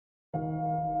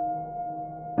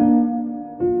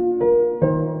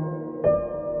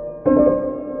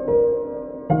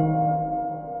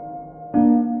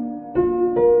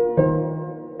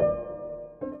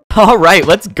Alright,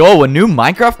 let's go. A new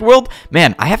Minecraft world?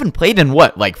 Man, I haven't played in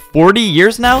what, like 40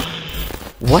 years now?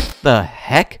 What the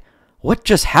heck? What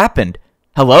just happened?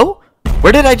 Hello?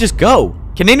 Where did I just go?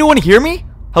 Can anyone hear me?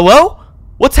 Hello?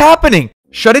 What's happening?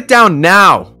 Shut it down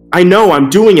now! I know,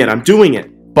 I'm doing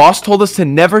it. Boss told us to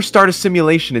never start a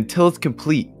simulation until it's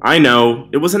complete. I know,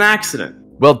 it was an accident.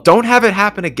 Well, don't have it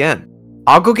happen again.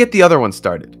 I'll go get the other one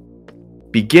started.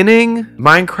 Beginning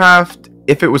Minecraft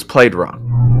if it was played wrong.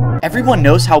 Everyone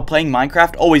knows how playing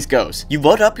Minecraft always goes. You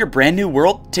load up your brand new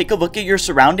world, take a look at your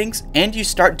surroundings, and you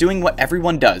start doing what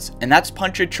everyone does, and that's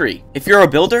punch a tree. If you're a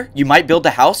builder, you might build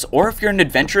a house, or if you're an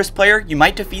adventurous player, you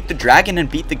might defeat the dragon and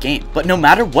beat the game. But no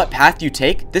matter what path you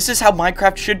take, this is how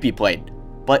Minecraft should be played.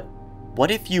 But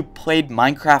what if you played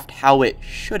Minecraft how it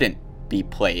shouldn't be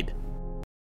played?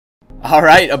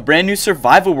 Alright, a brand new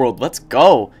survival world, let's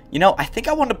go. You know, I think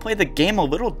I want to play the game a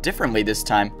little differently this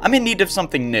time. I'm in need of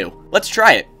something new. Let's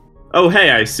try it. Oh hey,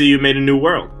 I see you made a new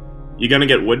world. You gonna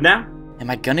get wood now? Am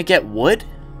I gonna get wood?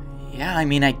 Yeah, I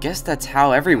mean, I guess that's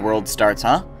how every world starts,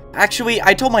 huh? Actually,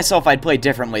 I told myself I'd play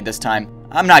differently this time.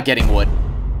 I'm not getting wood.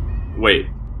 Wait,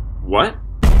 what?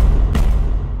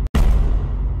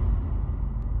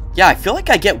 Yeah, I feel like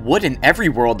I get wood in every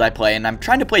world I play, and I'm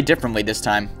trying to play differently this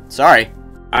time. Sorry.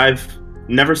 I've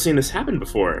never seen this happen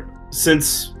before.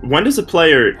 Since when does a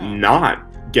player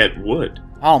not get wood?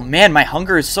 Oh man, my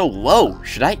hunger is so low.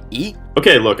 Should I eat?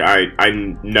 Okay, look, I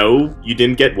know you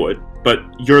didn't get wood, but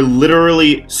you're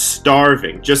literally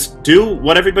starving. Just do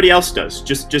what everybody else does.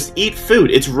 Just eat food.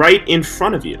 It's right in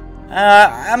front of you.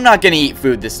 I'm not gonna eat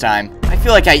food this time. I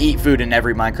feel like I eat food in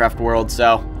every Minecraft world,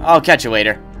 so I'll catch you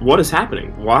later. What is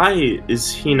happening? Why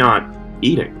is he not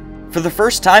eating? For the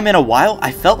first time in a while,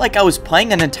 I felt like I was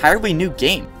playing an entirely new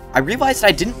game. I realized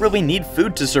I didn't really need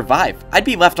food to survive. I'd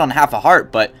be left on half a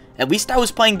heart, but at least I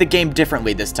was playing the game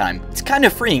differently this time. It's kind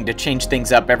of freeing to change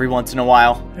things up every once in a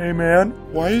while. Hey man,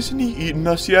 why isn't he eating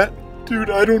us yet? Dude,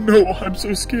 I don't know. I'm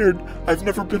so scared. I've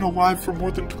never been alive for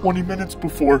more than 20 minutes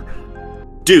before.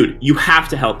 Dude, you have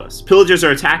to help us. Pillagers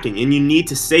are attacking and you need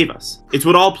to save us. It's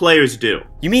what all players do.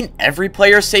 You mean every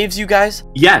player saves you guys?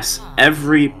 Yes,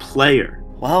 every player.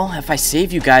 Well, if I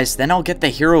save you guys, then I'll get the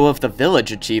Hero of the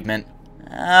Village achievement.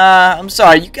 I'm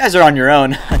sorry, you guys are on your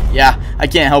own. Yeah, I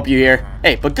can't help you here.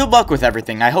 Hey, but good luck with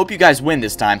everything. I hope you guys win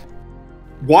this time.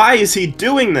 Why is he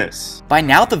doing this? By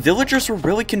now, the villagers were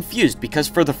really confused because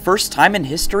for the first time in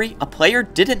history, a player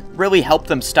didn't really help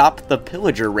them stop the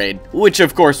pillager raid. Which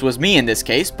of course was me in this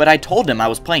case, but I told him I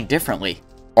was playing differently.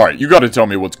 Alright, you gotta tell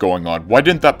me what's going on. Why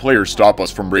didn't that player stop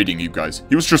us from raiding you guys?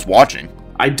 He was just watching.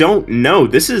 I don't know.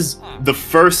 This is the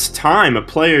first time a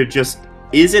player just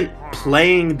isn't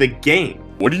playing the game.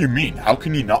 What do you mean? How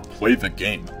can he not play the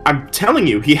game? I'm telling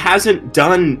you, he hasn't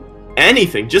done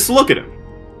anything. Just look at him.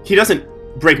 He doesn't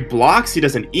break blocks, he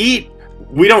doesn't eat.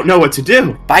 We don't know what to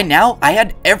do. By now, I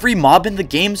had every mob in the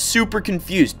game super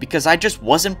confused because I just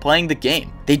wasn't playing the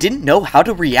game. They didn't know how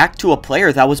to react to a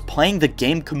player that was playing the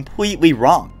game completely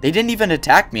wrong. They didn't even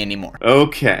attack me anymore.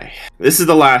 Okay, this is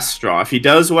the last straw. If he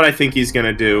does what I think he's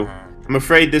gonna do, I'm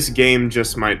afraid this game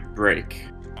just might break.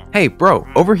 Hey bro,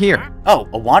 over here. Oh,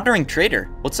 a wandering trader.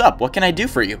 What's up? What can I do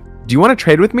for you? Do you want to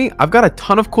trade with me? I've got a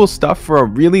ton of cool stuff for a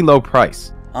really low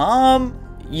price.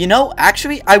 You know,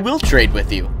 actually, I will trade with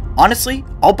you. Honestly,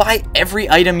 I'll buy every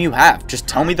item you have. Just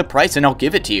tell me the price and I'll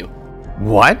give it to you.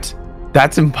 What?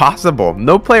 That's impossible.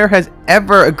 No player has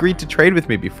ever agreed to trade with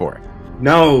me before.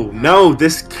 No,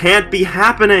 this can't be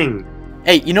happening.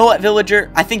 Hey, you know what, villager?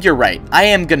 I think you're right. I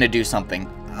am gonna do something.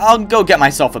 I'll go get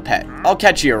myself a pet. I'll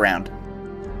catch you around.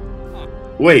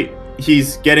 Wait,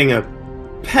 he's getting a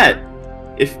pet.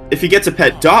 If he gets a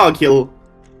pet dog, he'll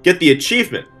get the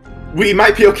achievement. We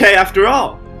might be okay after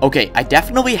all. Okay, I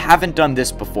definitely haven't done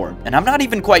this before, and I'm not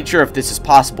even quite sure if this is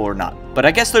possible or not, but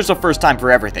I guess there's a first time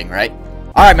for everything, right?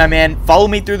 Alright, my man, follow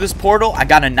me through this portal. I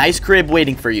got a nice crib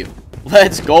waiting for you.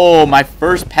 Let's go, my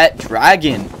first pet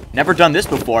dragon. Never done this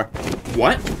before.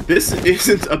 What? This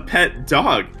isn't a pet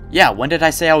dog. Yeah, when did I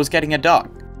say I was getting a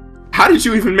dog? How did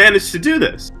you even manage to do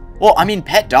this? Well, I mean,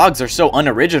 pet dogs are so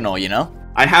unoriginal, you know?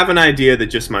 I have an idea that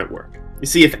just might work. You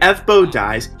see, if evbo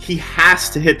dies, he has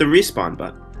to hit the respawn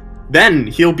button. Then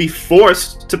he'll be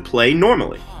forced to play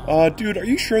normally. Dude, are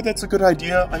you sure that's a good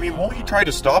idea? I mean, won't he try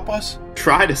to stop us?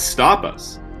 Try to stop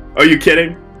us? Are you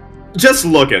kidding? Just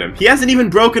look at him. He hasn't even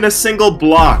broken a single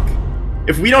block.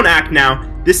 If we don't act now,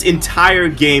 this entire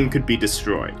game could be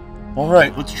destroyed.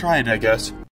 Alright, let's try it, I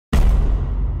guess.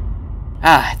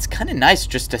 Ah, it's kind of nice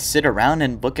just to sit around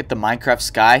and look at the Minecraft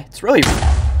sky. It's really...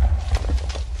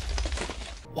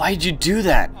 Why'd you do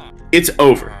that? It's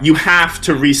over. You have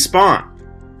to respawn.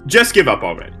 Just give up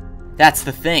already. That's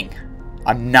the thing.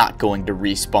 I'm not going to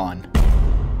respawn.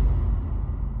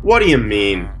 What do you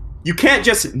mean? You can't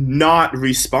just not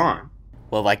respawn.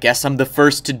 Well, I guess I'm the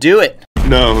first to do it.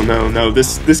 No,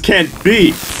 this can't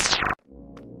be.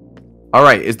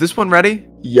 Alright, is this one ready?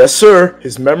 Yes, sir.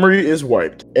 His memory is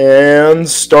wiped. And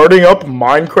starting up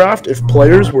Minecraft if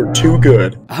players were too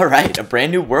good. Alright, a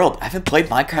brand new world. I haven't played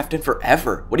Minecraft in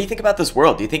forever. What do you think about this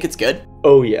world? Do you think it's good?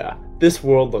 Oh yeah, this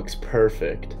world looks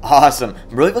perfect. Awesome.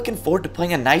 I'm really looking forward to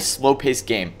playing a nice, slow-paced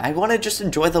game. I want to just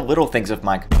enjoy the little things of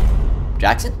Minecraft.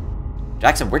 Jackson?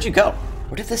 Jackson, where'd you go?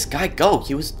 Where did this guy go?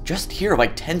 He was just here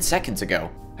like 10 seconds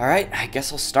ago. Alright, I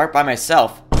guess I'll start by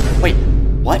myself. Wait,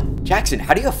 what? Jackson,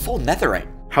 how do you have full netherite?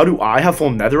 How do I have full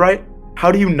netherite?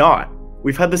 How do you not?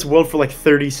 We've had this world for like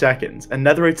 30 seconds, and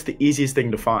netherite's the easiest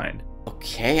thing to find.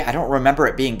 Okay, I don't remember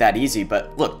it being that easy,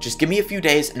 but look, just give me a few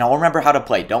days and I'll remember how to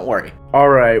play, don't worry.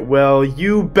 Alright, well,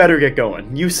 you better get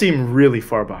going. You seem really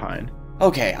far behind.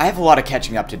 Okay, I have a lot of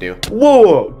catching up to do.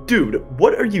 Whoa, dude,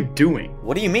 what are you doing?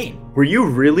 What do you mean? Were you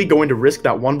really going to risk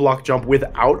that 1-block jump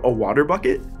without a water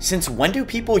bucket? Since when do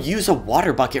people use a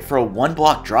water bucket for a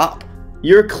 1-block drop?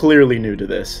 You're clearly new to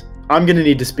this. I'm gonna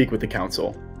need to speak with the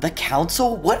council. The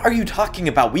council? What are you talking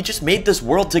about? We just made this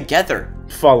world together.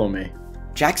 Follow me.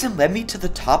 Jackson led me to the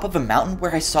top of a mountain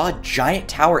where I saw a giant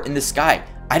tower in the sky.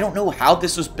 I don't know how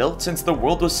this was built since the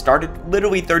world was started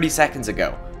literally 30 seconds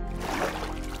ago.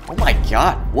 Oh my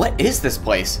god, what is this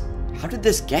place? How did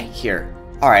this get here?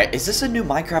 Alright, is this a new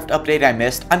Minecraft update I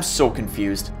missed? I'm so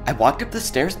confused. I walked up the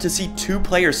stairs to see 2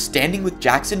 players standing with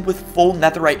Jackson with full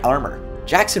netherite armor.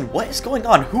 Jackson, what is going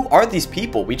on? Who are these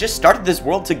people? We just started this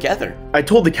world together. I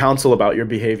told the council about your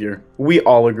behavior. We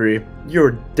all agree.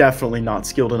 You're definitely not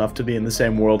skilled enough to be in the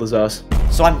same world as us.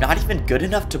 So I'm not even good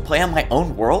enough to play on my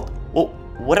own world? Well,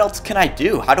 what else can I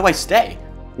do? How do I stay?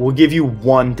 We'll give you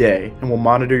 1 day and we'll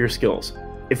monitor your skills.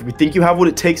 If we think you have what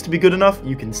it takes to be good enough,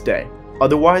 you can stay.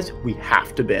 Otherwise, we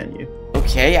have to ban you.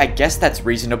 Okay, I guess that's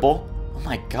reasonable. Oh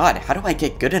my god, how do I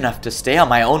get good enough to stay on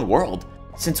my own world?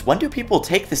 Since when do people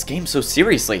take this game so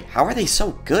seriously? How are they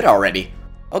so good already?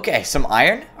 Okay, some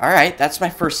iron. Alright, that's my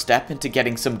first step into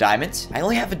getting some diamonds. I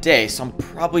only have a day, so I'm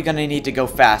probably gonna need to go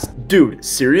fast. Dude,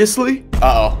 seriously?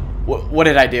 Uh-oh. What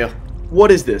did I do?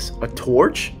 What is this, a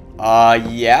torch?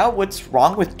 Yeah, what's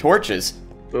wrong with torches?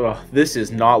 Ugh, this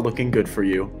is not looking good for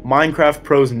you. Minecraft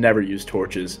pros never use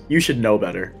torches. You should know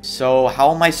better. So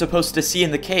how am I supposed to see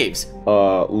in the caves?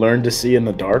 Learn to see in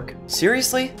the dark?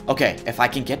 Seriously? Okay, if I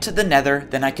can get to the nether,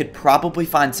 then I could probably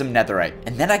find some netherite,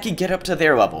 and then I can get up to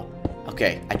their level.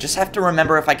 Okay, I just have to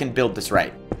remember if I can build this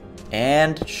right.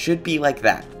 And should be like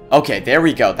that. Okay, there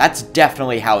we go. That's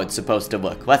definitely how it's supposed to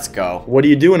look. Let's go. What are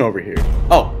you doing over here?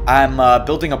 Oh, I'm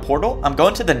building a portal. I'm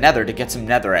going to the nether to get some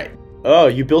netherite. Oh,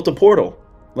 you built a portal.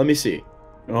 Let me see.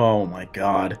 Oh my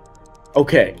god.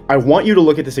 Okay, I want you to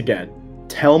look at this again.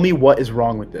 Tell me what is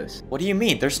wrong with this. What do you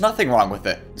mean? There's nothing wrong with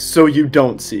it. So you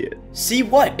don't see it. See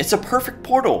what? It's a perfect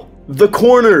portal. The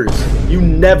corners! You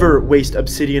never waste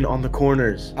obsidian on the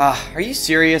corners. Are you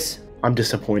serious? I'm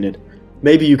disappointed.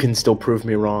 Maybe you can still prove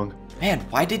me wrong. Man,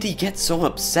 why did he get so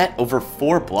upset over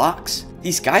 4 blocks?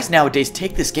 These guys nowadays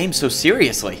take this game so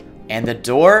seriously. And the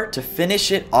door to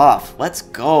finish it off. Let's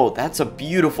go. That's a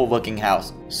beautiful looking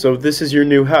house. So this is your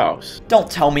new house?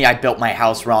 Don't tell me I built my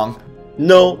house wrong.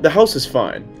 No, the house is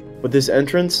fine. But this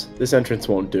entrance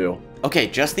won't do. Okay,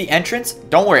 just the entrance?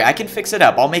 Don't worry, I can fix it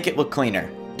up. I'll make it look cleaner.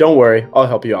 Don't worry, I'll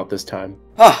help you out this time.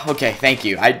 Oh, okay, thank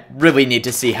you. I really need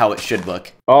to see how it should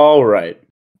look. Alright,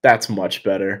 that's much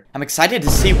better. I'm excited to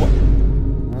see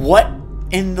what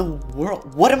in the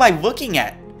world? What am I looking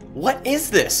at? What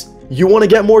is this? You want to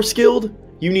get more skilled?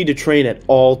 You need to train at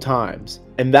all times.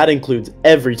 And that includes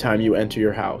every time you enter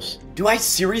your house. Do I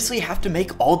seriously have to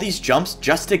make all these jumps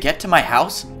just to get to my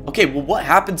house? Okay, well what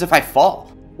happens if I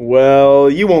fall? Well,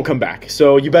 you won't come back,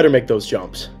 so you better make those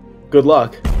jumps. Good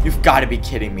luck. You've got to be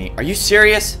kidding me. Are you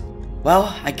serious?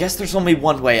 Well, I guess there's only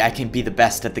one way I can be the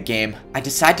best at the game. I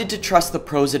decided to trust the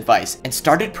pros' advice and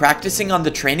started practicing on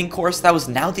the training course that was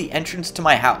now the entrance to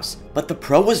my house. But the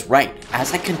pro was right.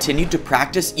 As I continued to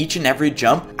practice each and every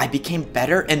jump, I became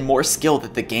better and more skilled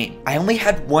at the game. I only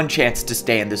had one chance to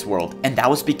stay in this world, and that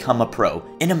was become a pro.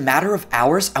 In a matter of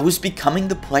hours, I was becoming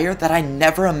the player that I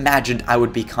never imagined I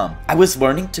would become. I was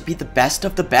learning to be the best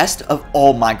of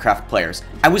all Minecraft players.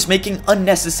 I was making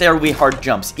unnecessarily hard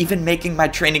jumps, even making my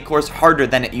training course harder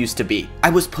than it used to be. I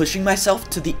was pushing myself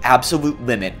to the absolute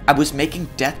limit. I was making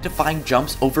death-defying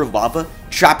jumps over lava,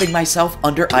 trapping myself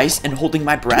under ice and holding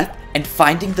my breath, and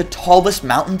finding the tallest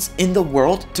mountains in the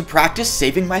world to practice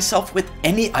saving myself with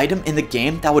any item in the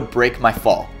game that would break my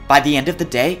fall. By the end of the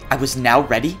day, I was now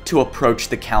ready to approach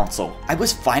the council. I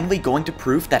was finally going to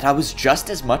prove that I was just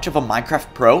as much of a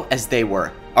Minecraft pro as they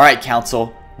were. Alright,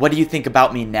 council, what do you think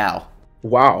about me now?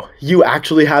 Wow, you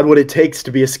actually had what it takes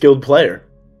to be a skilled player.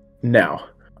 Now,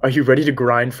 are you ready to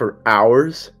grind for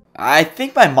hours? I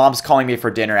think my mom's calling me for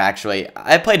dinner, actually.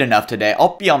 I played enough today.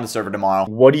 I'll be on the server tomorrow.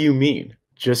 What do you mean?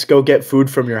 Just go get food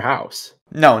from your house.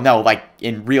 No, like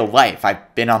in real life.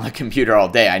 I've been on the computer all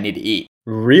day. I need to eat.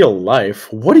 Real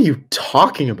life? What are you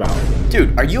talking about?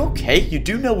 Dude, are you okay? You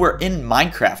do know we're in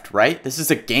Minecraft, right? This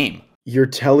is a game. You're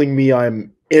telling me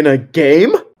I'm in a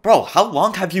game? Bro, how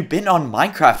long have you been on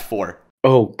Minecraft for?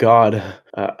 Oh god.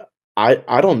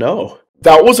 I don't know.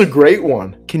 That was a great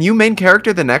one. Can you main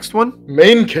character the next one?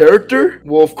 Main character?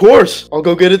 Well, of course. I'll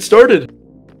go get it started.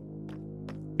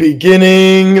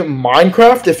 Beginning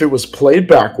Minecraft if it was played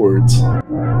backwards.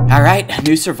 Alright,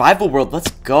 new survival world.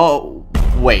 Let's go.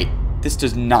 Wait, this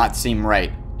does not seem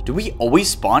right. Do we always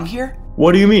spawn here?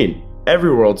 What do you mean?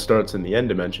 Every world starts in the end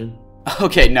dimension.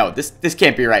 Okay, no, this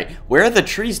can't be right. Where are the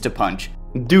trees to punch?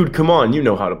 Dude, come on, you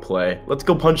know how to play. Let's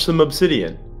go punch some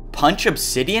obsidian. Punch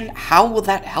obsidian? How will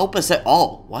that help us at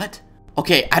all? What?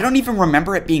 Okay, I don't even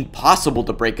remember it being possible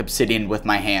to break obsidian with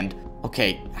my hand.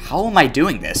 Okay, how am I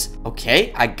doing this?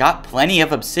 Okay, I got plenty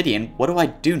of obsidian. What do I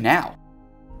do now?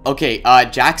 Okay,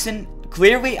 Jackson,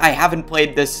 clearly I haven't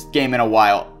played this game in a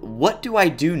while. What do I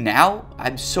do now?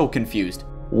 I'm so confused.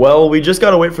 Well, we just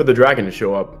gotta wait for the dragon to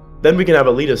show up. Then we can have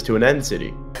it lead us to an end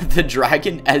city. The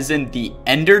dragon as in the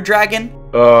Ender Dragon?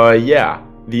 Yeah,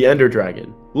 the Ender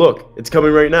Dragon. Look, it's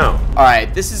coming right now.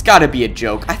 Alright, this has gotta be a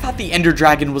joke. I thought the Ender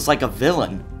Dragon was like a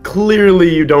villain.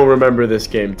 Clearly you don't remember this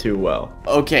game too well.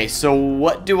 Okay, so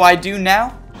what do I do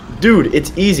now? Dude,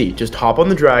 it's easy. Just hop on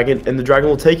the dragon and the dragon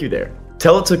will take you there.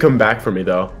 Tell it to come back for me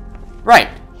though. Right,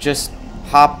 just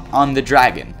hop on the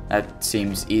dragon. That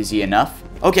seems easy enough.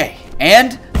 Okay,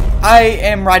 and I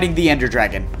am riding the Ender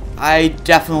Dragon. I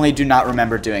definitely do not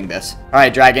remember doing this.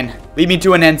 Alright, dragon, lead me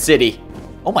to an end city.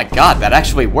 Oh my god, that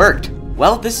actually worked.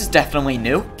 Well, this is definitely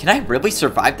new. Can I really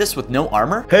survive this with no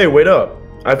armor? Hey, wait up.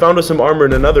 I found us some armor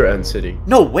in another end city.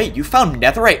 No, wait, you found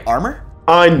netherite armor?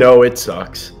 I know it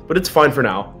sucks, but it's fine for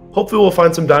now. Hopefully we'll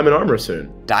find some diamond armor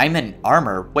soon. Diamond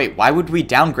armor? Wait, why would we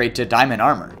downgrade to diamond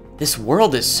armor? This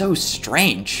world is so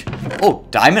strange. Oh,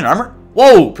 diamond armor?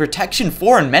 Whoa, protection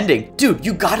 4 and mending. Dude,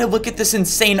 you gotta look at this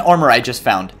insane armor I just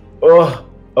found. Ugh,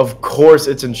 of course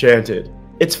it's enchanted.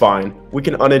 It's fine. We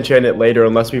can unenchant it later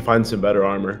unless we find some better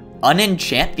armor.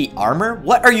 Unenchant the armor?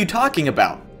 What are you talking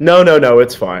about? No,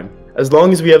 it's fine. As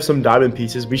long as we have some diamond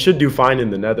pieces, we should do fine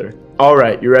in the nether.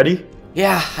 Alright, you ready?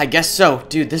 Yeah, I guess so.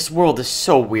 Dude, this world is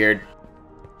so weird.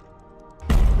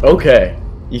 Okay.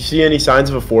 You see any signs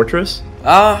of a fortress?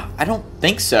 I don't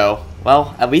think so.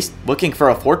 Well, at least looking for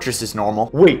a fortress is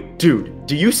normal. Wait, dude,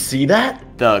 do you see that?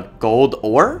 The gold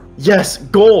ore? Yes,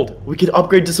 gold! We could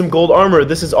upgrade to some gold armor.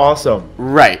 This is awesome.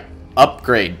 Right.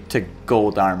 Upgrade to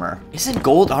gold armor. Isn't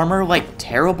gold armor, like,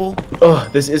 terrible?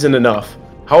 Ugh, this isn't enough.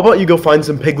 How about you go find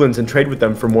some piglins and trade with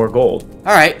them for more gold?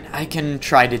 Alright, I can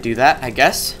try to do that, I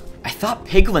guess. I thought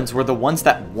piglins were the ones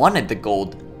that wanted the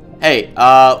gold. Hey,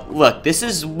 look, this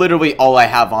is literally all I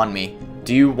have on me.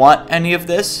 Do you want any of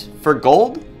this for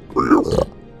gold?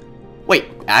 Wait,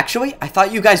 actually, I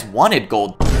thought you guys wanted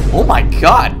gold. Oh my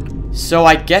god. So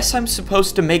I guess I'm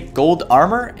supposed to make gold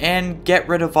armor and get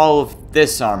rid of all of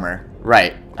this armor.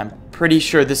 Right, I'm pretty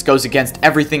sure this goes against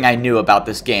everything I knew about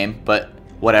this game, but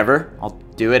whatever, I'll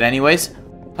do it anyways.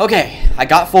 Okay, I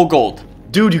got full gold.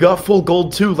 Dude, you got full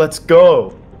gold too, let's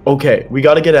go. Okay, we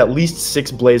gotta get at least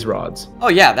 6 blaze rods. Oh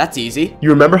yeah, that's easy.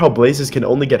 You remember how blazes can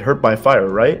only get hurt by fire,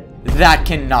 right? That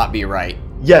cannot be right.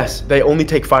 Yes, they only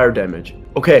take fire damage.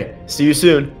 Okay, see you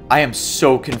soon. I am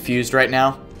so confused right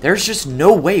now. There's just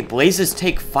no way blazes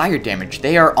take fire damage.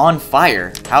 They are on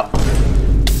fire. How?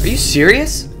 Are you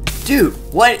serious? Dude,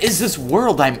 what is this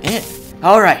world I'm in?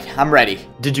 Alright, I'm ready.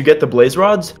 Did you get the blaze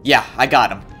rods? Yeah, I got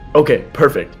them. Okay,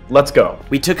 perfect. Let's go.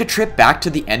 We took a trip back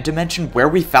to the end dimension where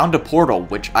we found a portal,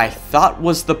 which I thought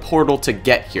was the portal to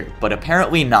get here, but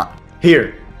apparently not.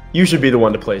 Here, you should be the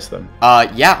one to place them.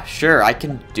 Yeah, sure, I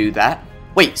can do that.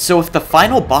 Wait, so if the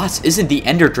final boss isn't the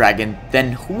Ender Dragon,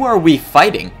 then who are we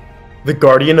fighting? The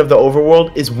Guardian of the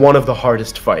Overworld is one of the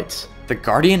hardest fights. The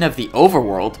Guardian of the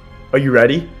Overworld? Are you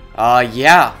ready?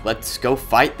 Yeah, let's go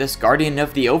fight this Guardian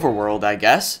of the Overworld, I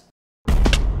guess.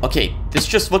 Okay, this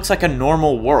just looks like a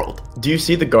normal world. Do you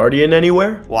see the Guardian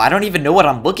anywhere? Well, I don't even know what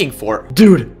I'm looking for.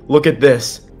 Dude, look at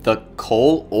this. The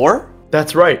coal ore?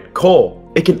 That's right, coal.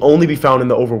 It can only be found in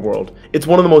the overworld. It's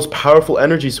one of the most powerful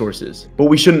energy sources, but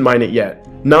we shouldn't mine it yet.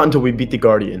 Not until we beat the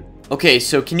Guardian. Okay,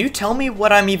 so can you tell me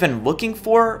what I'm even looking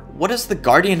for? What does the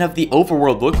Guardian of the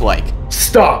Overworld look like?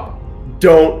 Stop!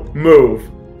 Don't move.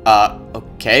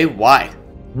 Okay, why?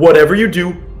 Whatever you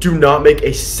do, do not make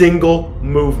a single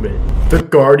movement. The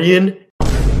Guardian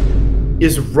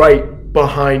is right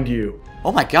behind you.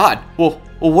 Oh my god. Well,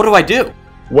 what do I do?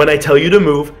 When I tell you to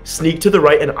move, sneak to the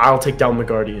right and I'll take down the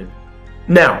Guardian.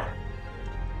 Now.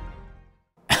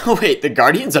 Wait, the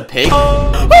Guardian's a pig?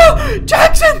 Oh,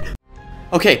 Jackson!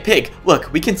 Okay, pig,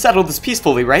 look, we can settle this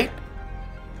peacefully, right?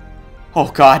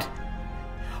 Oh god.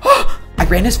 I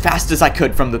ran as fast as I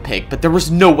could from the pig, but there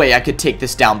was no way I could take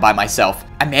this down by myself.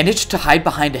 I managed to hide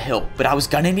behind a hill, but I was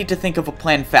gonna need to think of a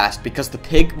plan fast because the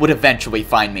pig would eventually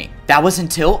find me. That was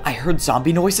until I heard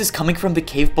zombie noises coming from the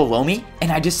cave below me, and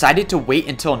I decided to wait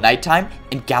until nighttime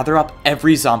and gather up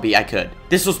every zombie I could.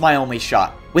 This was my only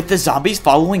shot. With the zombies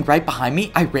following right behind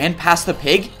me, I ran past the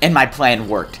pig, and my plan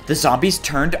worked. The zombies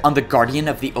turned on the Guardian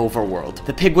of the Overworld.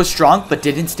 The pig was strong, but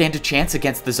didn't stand a chance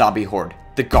against the zombie horde.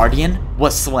 The Guardian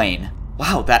was slain.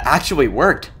 Wow, that actually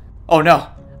worked. Oh no,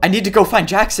 I need to go find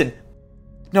Jackson.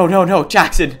 No,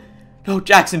 Jackson. No,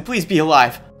 Jackson, please be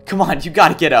alive. Come on, you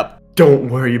gotta get up. Don't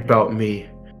worry about me.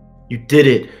 You did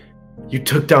it. You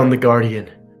took down the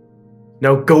Guardian.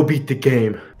 Now go beat the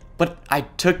game. But I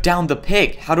took down the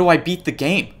pig. How do I beat the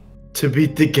game? To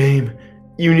beat the game,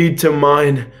 you need to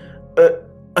mine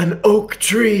an oak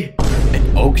tree.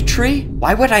 An oak tree?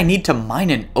 Why would I need to mine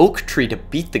an oak tree to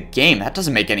beat the game? That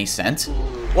doesn't make any sense.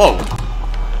 Whoa.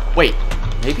 Wait,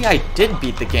 maybe I did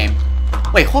beat the game.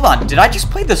 Wait, hold on. Did I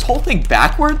just play this whole thing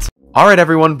backwards? Alright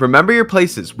everyone, remember your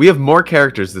places. We have more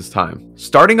characters this time.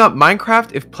 Starting up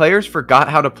Minecraft if players forgot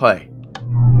how to play.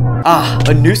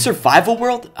 A new survival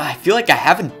world? I feel like I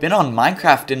haven't been on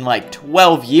Minecraft in like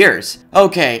 12 years.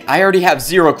 Okay, I already have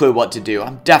zero clue what to do.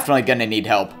 I'm definitely gonna need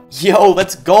help. Yo,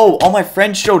 let's go. All my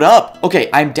friends showed up. Okay,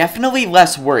 I'm definitely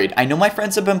less worried. I know my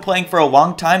friends have been playing for a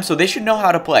long time, so they should know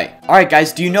how to play. Alright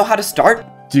guys, do you know how to start?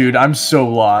 Dude, I'm so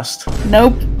lost.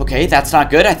 Nope. Okay, that's not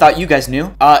good. I thought you guys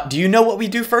knew. Do you know what we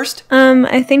do first?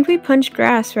 I think we punch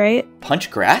grass, right?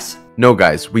 Punch grass? No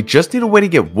guys, we just need a way to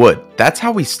get wood. That's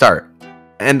how we start.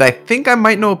 And I think I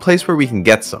might know a place where we can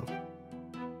get some.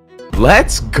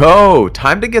 Let's go!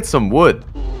 Time to get some wood.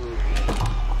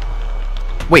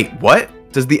 Wait, what?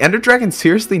 Does the Ender Dragon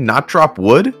seriously not drop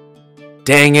wood?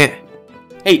 Dang it.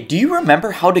 Hey, do you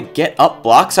remember how to get up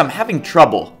blocks? I'm having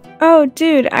trouble. Oh,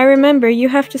 dude, I remember. You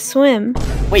have to swim.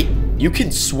 Wait, you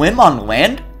can swim on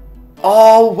land?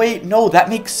 Oh, wait, no, that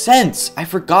makes sense. I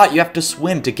forgot you have to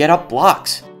swim to get up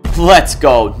blocks. Let's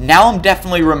go. Now I'm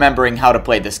definitely remembering how to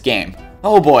play this game.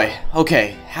 Oh boy,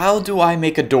 okay, how do I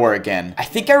make a door again? I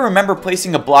think I remember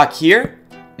placing a block here.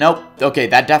 Nope, okay,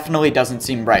 that definitely doesn't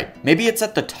seem right. Maybe it's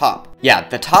at the top. Yeah,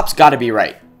 the top's gotta be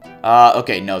right.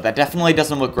 Okay, no, that definitely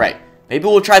doesn't look right. Maybe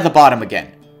we'll try the bottom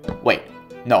again. Wait,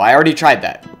 no, I already tried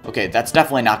that. Okay, that's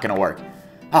definitely not gonna work.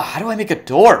 How do I make a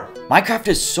door? Minecraft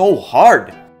is so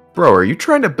hard. Bro, are you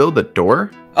trying to build a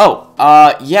door? Oh,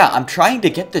 yeah, I'm trying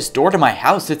to get this door to my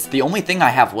house. It's the only thing I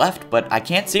have left, but I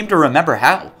can't seem to remember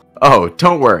how. Oh,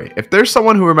 don't worry. If there's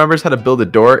someone who remembers how to build a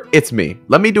door, it's me.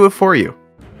 Let me do it for you.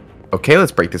 Okay,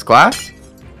 let's break this glass.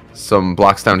 Some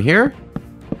blocks down here.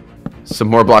 Some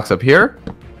more blocks up here.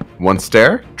 One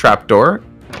stair, trapdoor,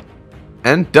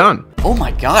 and done. Oh my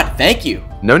god, thank you.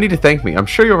 No need to thank me. I'm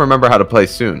sure you'll remember how to play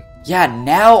soon. Yeah,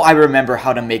 now I remember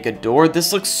how to make a door.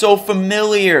 This looks so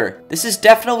familiar. This is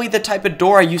definitely the type of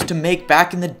door I used to make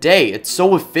back in the day. It's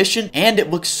so efficient and it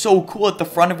looks so cool at the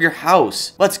front of your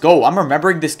house. Let's go. I'm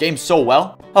remembering this game so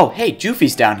well. Oh, hey,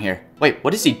 Joofy's down here. Wait,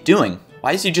 what is he doing?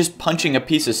 Why is he just punching a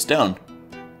piece of stone?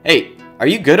 Hey, are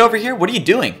you good over here? What are you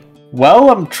doing? Well,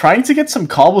 I'm trying to get some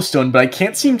cobblestone, but I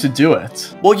can't seem to do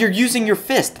it. Well, you're using your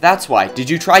fist, that's why. Did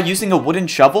you try using a wooden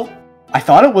shovel? I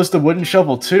thought it was the wooden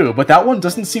shovel too, but that one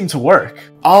doesn't seem to work.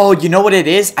 Oh, you know what it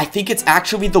is? I think it's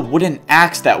actually the wooden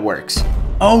axe that works.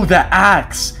 Oh, the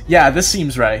axe! Yeah, this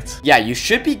seems right. Yeah, you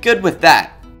should be good with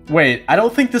that. Wait, I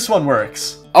don't think this one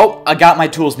works. Oh, I got my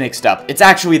tools mixed up. It's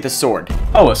actually the sword.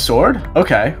 Oh, a sword?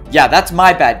 Okay. Yeah, that's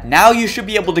my bad. Now you should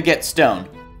be able to get stone.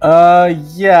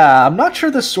 Yeah, I'm not sure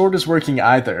the sword is working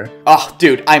either. Oh,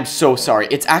 dude, I'm so sorry.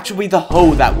 It's actually the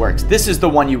hoe that works. This is the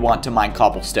one you want to mine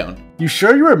cobblestone. You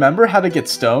sure you remember how to get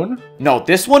stone? No,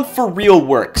 this one for real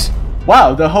works.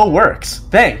 Wow, the hoe works.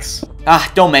 Thanks.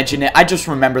 Don't mention it. I just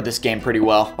remember this game pretty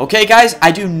well. Okay, guys, I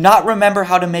do not remember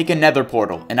how to make a nether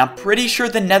portal, and I'm pretty sure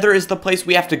the nether is the place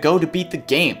we have to go to beat the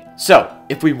game. So,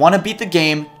 if we want to beat the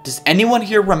game, does anyone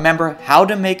here remember how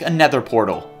to make a nether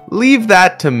portal? Leave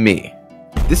that to me.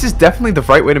 This is definitely the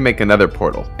right way to make another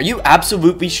portal. Are you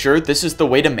absolutely sure this is the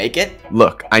way to make it?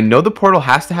 Look, I know the portal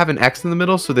has to have an X in the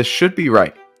middle, so this should be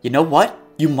right. You know what?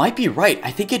 You might be right.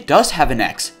 I think it does have an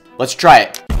X. Let's try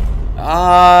it.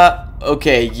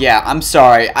 Okay, yeah, I'm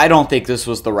sorry. I don't think this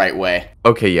was the right way.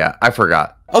 Okay, yeah, I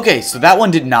forgot. Okay, so that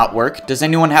one did not work. Does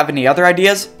anyone have any other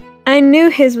ideas? I knew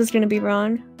his was gonna be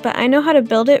wrong, but I know how to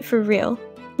build it for real.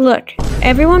 Look,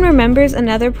 everyone remembers a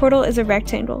nether portal is a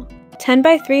rectangle. 10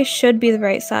 by 3 should be the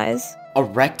right size. A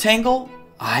rectangle?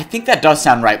 I think that does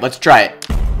sound right. Let's try it.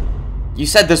 You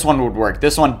said this one would work.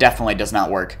 This one definitely does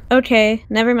not work. Okay,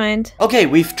 never mind. Okay,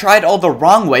 we've tried all the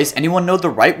wrong ways. Anyone know the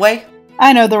right way?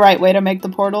 I know the right way to make the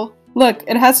portal. Look,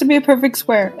 it has to be a perfect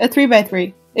square, a 3 by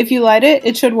 3. If you light it,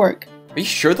 it should work. Are you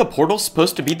sure the portal's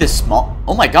supposed to be this small?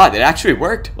 Oh my god, it actually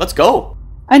worked. Let's go.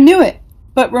 I knew it.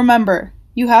 But remember,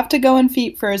 you have to go in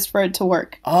feet first for it to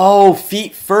work. Oh,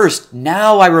 feet first.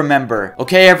 Now I remember.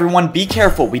 Okay, everyone, be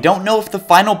careful. We don't know if the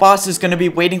final boss is going to be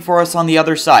waiting for us on the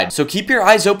other side, so keep your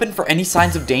eyes open for any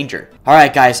signs of danger.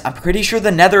 Alright, guys, I'm pretty sure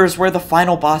the nether is where the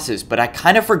final boss is, but I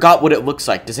kind of forgot what it looks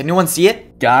like. Does anyone see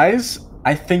it? Guys,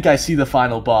 I think I see the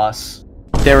final boss.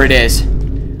 There it is.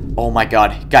 Oh my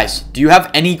god. Guys, do you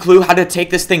have any clue how to take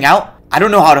this thing out? I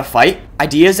don't know how to fight.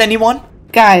 Ideas, anyone?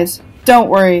 Guys, don't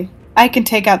worry. I can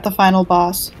take out the final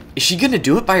boss. Is she gonna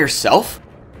do it by herself?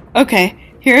 Okay,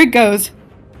 here it goes.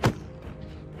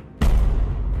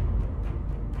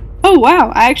 Oh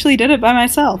wow, I actually did it by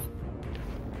myself.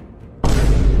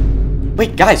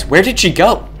 Wait, guys, where did she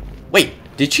go? Wait,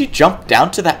 did she jump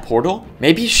down to that portal?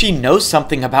 Maybe she knows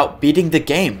something about beating the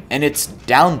game, and it's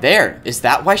down there. Is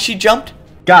that why she jumped?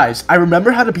 Guys, I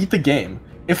remember how to beat the game.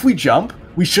 If we jump,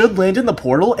 we should land in the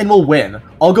portal and we'll win.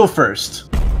 I'll go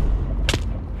first.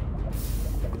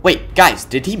 Wait, guys,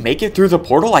 did he make it through the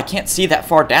portal? I can't see that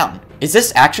far down. Is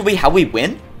this actually how we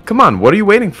win? Come on, what are you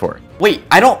waiting for? Wait,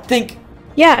 I don't think...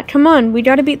 Yeah, come on, we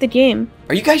gotta beat the game.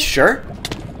 Are you guys sure?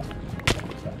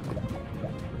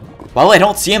 Well, I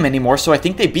don't see him anymore, so I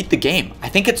think they beat the game. I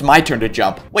think it's my turn to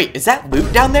jump. Wait, is that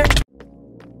loot down there?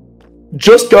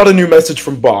 Just got a new message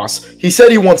from Boss. He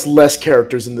said he wants less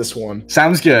characters in this one.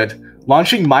 Sounds good.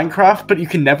 Launching Minecraft, but you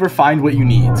can never find what you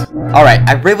need. Alright,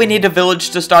 I really need a village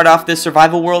to start off this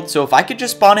survival world, so if I could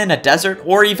just spawn in a desert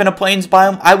or even a plains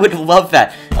biome, I would love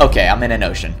that. Okay, I'm in an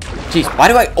ocean. Jeez, why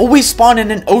do I always spawn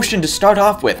in an ocean to start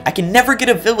off with? I can never get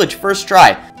a village first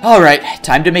try. Alright,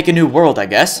 time to make a new world, I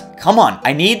guess. Come on,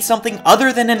 I need something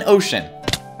other than an ocean.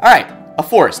 Alright, a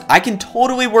forest. I can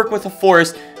totally work with a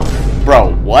forest.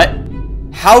 Bro, what?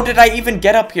 How did I even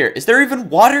get up here? Is there even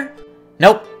water?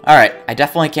 Nope. Alright, I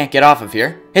definitely can't get off of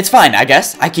here. It's fine, I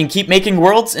guess. I can keep making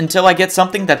worlds until I get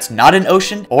something that's not an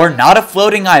ocean or not a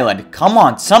floating island. Come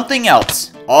on, something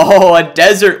else. Oh, a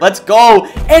desert. Let's go.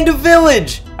 And a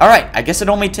village. Alright, I guess it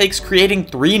only takes creating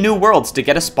 3 new worlds to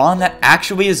get a spawn that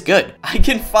actually is good. I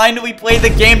can finally play the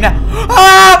game now.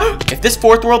 Ah! If this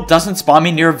 4th world doesn't spawn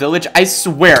me near a village, I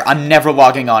swear I'm never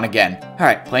logging on again.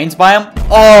 Alright, plains biome.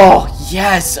 Oh,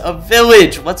 yes, a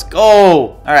village. Let's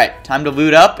go. Alright, time to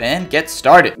loot up and get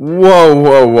started. Whoa,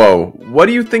 whoa, whoa. What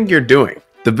do you think you're doing?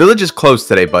 The village is closed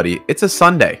today, buddy. It's a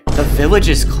Sunday. The village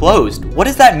is closed? What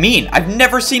does that mean? I've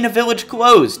never seen a village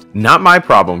closed. Not my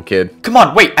problem, kid. Come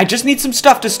on, wait, I just need some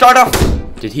stuff to start off.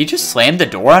 Did he just slam the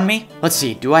door on me? Let's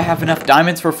see, do I have enough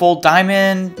diamonds for full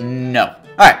diamond? No.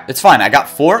 Alright, it's fine. I got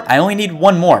 4. I only need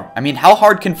 1 more. I mean, how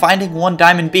hard can finding 1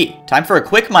 diamond be? Time for a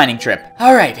quick mining trip.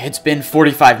 Alright, it's been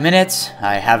 45 minutes.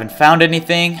 I haven't found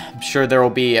anything. I'm sure there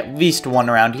will be at least 1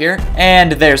 around here.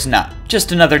 And there's not.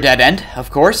 Just another dead end,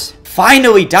 of course.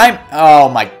 Finally, oh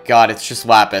my god, it's just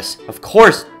lapis. Of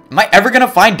course. Am I ever gonna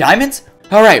find diamonds?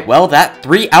 Alright, well, that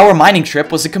 3-hour mining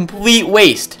trip was a complete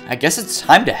waste. I guess it's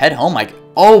time to head home.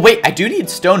 Oh, wait, I do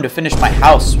need stone to finish my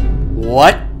house.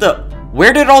 What the...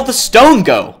 Where did all the stone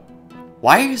go?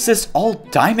 Why is this all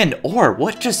diamond ore?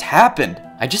 What just happened?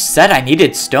 I just said I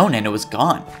needed stone and it was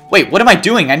gone. Wait, what am I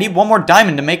doing? I need 1 more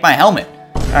diamond to make my helmet.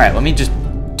 Alright, let me just...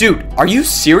 Dude, are you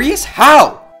serious?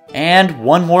 How? And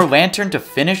 1 more lantern to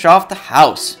finish off the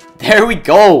house. There we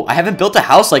go. I haven't built a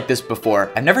house like this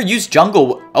before. I've never used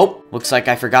jungle... Oh, looks like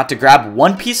I forgot to grab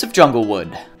 1 piece of jungle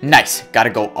wood. Nice.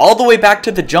 Gotta go all the way back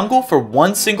to the jungle for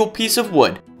 1 single piece of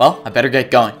wood. Well, I better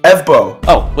get going. Evbo,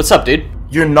 Oh, what's up, dude?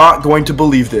 you're not going to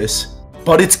believe this,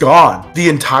 but it's gone. The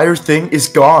entire thing is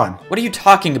gone. What are you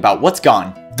talking about? What's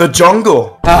gone? The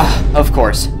jungle. Ah, of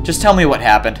course. Just tell me what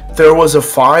happened. There was a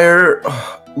fire.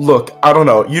 Look, I don't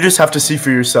know. You just have to see for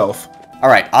yourself.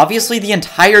 Alright, obviously the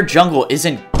entire jungle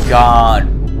isn't gone.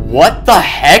 What the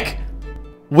heck?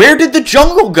 Where did the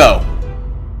jungle go?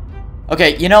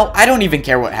 Okay, you know, I don't even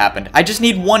care what happened. I just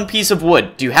need one piece of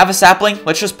wood. Do you have a sapling?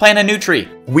 Let's just plant a new tree.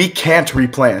 We can't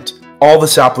replant. All the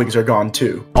saplings are gone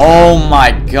too. Oh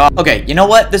my god. Okay, you know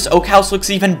what? This oak house looks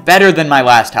even better than my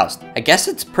last house. I guess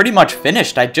it's pretty much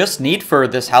finished. I just need for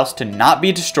this house to not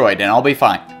be destroyed and I'll be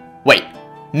fine. Wait.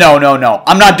 No.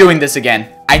 I'm not doing this again.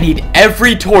 I need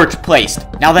every torch placed.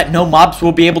 Now that no mobs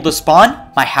will be able to spawn,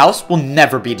 my house will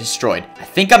never be destroyed. I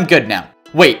think I'm good now.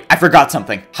 Wait, I forgot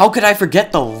something. How could I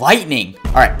forget the lightning?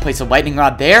 Alright, place a lightning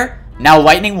rod there. Now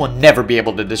lightning will never be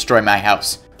able to destroy my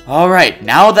house. Alright,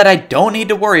 now that I don't need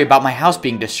to worry about my house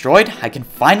being destroyed, I can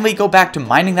finally go back to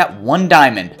mining that one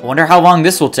diamond. I wonder how long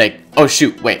this will take. Oh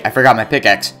shoot, wait, I forgot my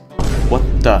pickaxe. What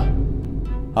the?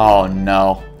 Oh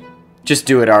no. Just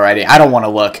do it already, I don't want to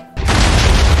look.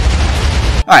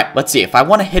 Alright, let's see, if I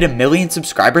want to hit 1 million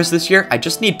subscribers this year, I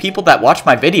just need people that watch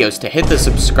my videos to hit the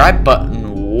subscribe button.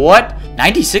 What?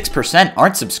 96%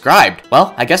 aren't subscribed.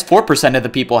 Well, I guess 4% of the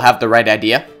people have the right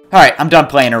idea. Alright, I'm done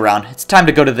playing around. It's time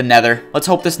to go to the nether. Let's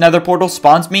hope this nether portal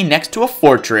spawns me next to a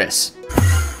fortress.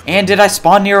 And did I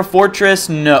spawn near a fortress?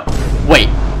 No. Wait,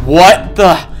 what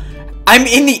the? I'm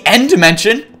in the end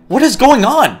dimension? What is going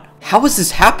on? How is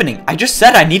this happening? I just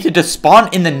said I needed to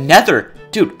spawn in the nether.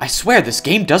 Dude, I swear this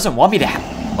game doesn't want me to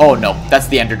Oh no, that's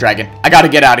the ender dragon. I gotta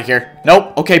get out of here.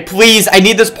 Nope, okay, please, I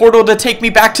need this portal to take me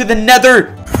back to the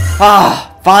nether.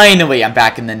 Ah, finally, I'm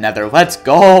back in the nether. Let's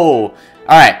go.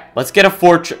 Alright, let's get a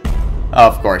fortress. Oh,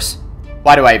 of course.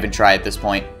 Why do I even try at this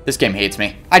point? This game hates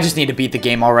me. I just need to beat the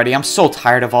game already. I'm so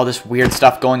tired of all this weird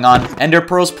stuff going on. Ender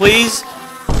pearls, please.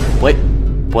 Wait,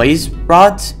 blaze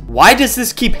rods? Why does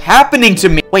this keep happening to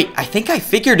me? Wait, I think I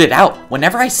figured it out.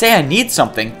 Whenever I say I need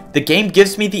something, the game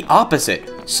gives me the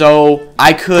opposite. So,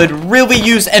 I could really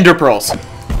use ender pearls.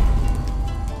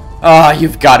 Ah,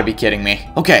 you've got to be kidding me.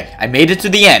 Okay, I made it to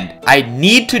the end. I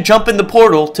need to jump in the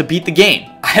portal to beat the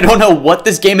game. I don't know what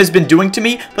this game has been doing to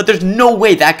me, but there's no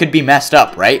way that could be messed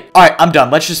up, right? Alright, I'm done.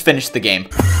 Let's just finish the game.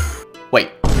 Wait,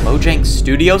 Mojang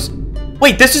Studios?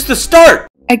 Wait, this is the start!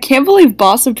 I can't believe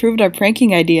Boss approved our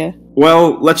pranking idea.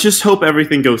 Well, let's just hope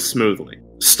everything goes smoothly.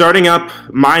 Starting up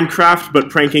Minecraft, but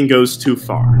pranking goes too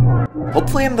far.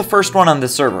 Hopefully I'm the first one on the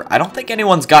server. I don't think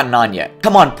anyone's gotten on yet.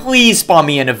 Come on, please spawn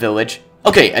me in a village.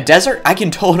 Okay, a desert? I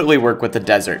can totally work with the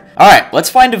desert. Alright, let's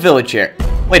find a village here.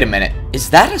 Wait a minute,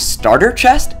 is that a starter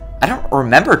chest? I don't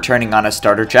remember turning on a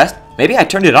starter chest. Maybe I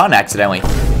turned it on accidentally.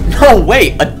 No,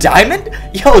 wait, a diamond?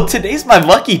 Yo, today's my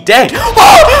lucky day.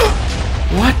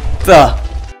 What the?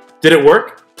 Did it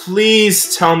work?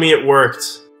 Please tell me it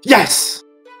worked. Yes!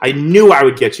 I knew I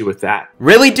would get you with that.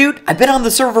 Really, dude? I've been on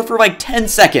the server for like 10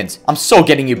 seconds. I'm so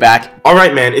getting you back.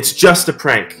 Alright, man, it's just a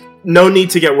prank. No need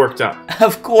to get worked up.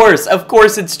 Of course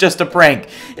it's just a prank.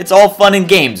 It's all fun and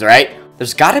games, right?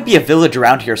 There's gotta be a village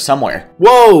around here somewhere.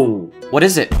 Whoa! What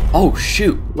is it? Oh,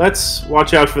 shoot. Let's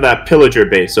watch out for that pillager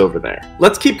base over there.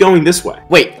 Let's keep going this way.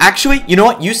 Wait, actually, you know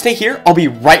what? You stay here. I'll be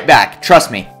right back.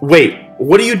 Trust me. Wait,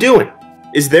 what are you doing?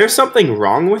 Is there something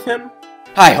wrong with him?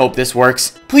 I hope this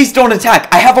works. Please don't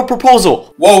attack. I have a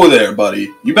proposal. Whoa there,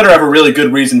 buddy. You better have a really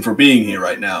good reason for being here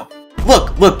right now.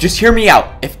 Look, just hear me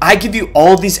out. If I give you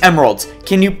all these emeralds,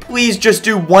 can you please just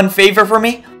do one favor for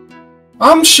me?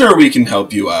 I'm sure we can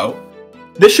help you out.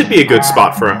 This should be a good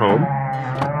spot for a home.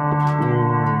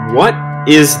 What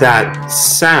is that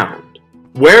sound?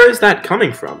 Where is that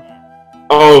coming from?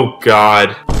 Oh,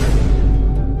 God.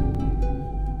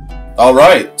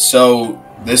 Alright, so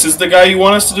this is the guy you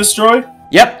want us to destroy?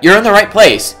 Yep, you're in the right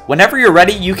place. Whenever you're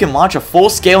ready, you can launch a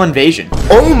full-scale invasion.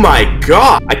 Oh my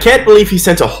god! I can't believe he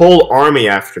sent a whole army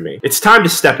after me. It's time to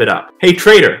step it up. Hey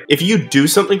trader, if you do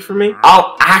something for me,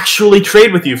 I'll actually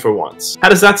trade with you for once. How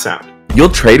does that sound? You'll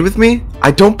trade with me?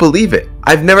 I don't believe it.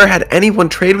 I've never had anyone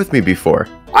trade with me before.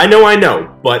 I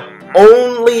know, but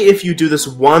only if you do this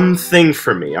one thing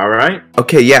for me, alright?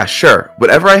 Okay, yeah, sure.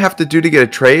 Whatever I have to do to get a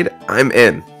trade, I'm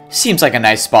in. Seems like a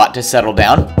nice spot to settle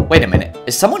down. Wait a minute,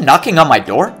 is someone knocking on my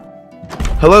door?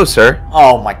 Hello, sir.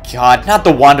 Oh my god, not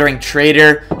the wandering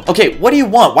trader. Okay, what do you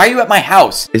want? Why are you at my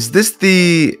house? Is this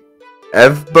the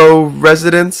evbo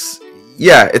residence?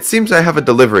 Yeah, it seems I have a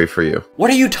delivery for you.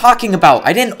 What are you talking about?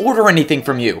 I didn't order anything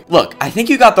from you. Look, I think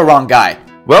you got the wrong guy.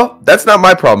 Well, that's not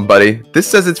my problem, buddy. This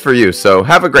says it's for you, so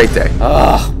have a great day.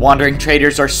 Ugh, wandering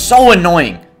traders are so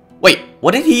annoying. Wait,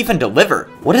 what did he even deliver?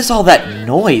 What is all that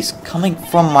noise coming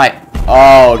from my...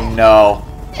 Oh no.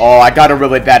 Oh, I got a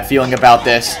really bad feeling about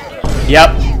this. Yep,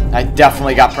 I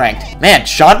definitely got pranked. Man,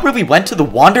 Sean really went to the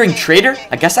Wandering Trader?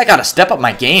 I guess I gotta step up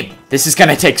my game. This is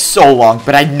gonna take so long,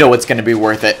 but I know it's gonna be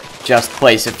worth it. Just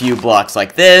place a few blocks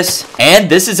like this. And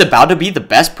this is about to be the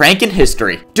best prank in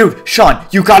history. Dude, Sean,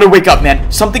 you gotta wake up,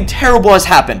 man. Something terrible has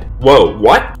happened. Whoa,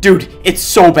 what? Dude, it's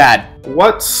so bad.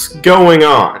 What's going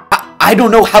on? I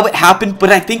don't know how it happened,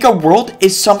 but I think our world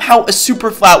is somehow a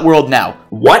super flat world now.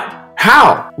 What?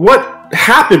 How? What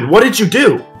happened? What did you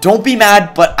do? Don't be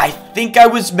mad, but I think I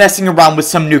was messing around with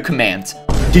some new commands.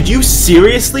 Did you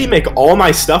seriously make all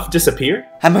my stuff disappear?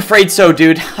 I'm afraid so,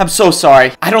 dude. I'm so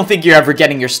sorry. I don't think you're ever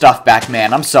getting your stuff back,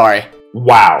 man. I'm sorry.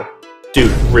 Wow.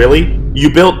 Dude, really?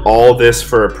 You built all this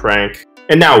for a prank?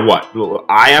 And now what?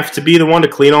 I have to be the one to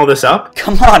clean all this up?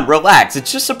 Come on, relax.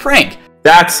 It's just a prank.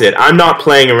 That's it. I'm not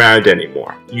playing around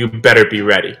anymore. You better be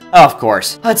ready. Of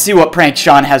course. Let's see what prank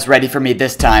Sean has ready for me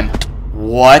this time.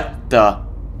 What the...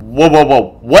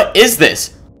 Whoa. What is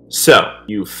this? So,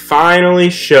 you finally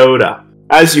showed up.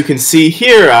 As you can see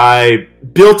here, I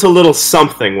built a little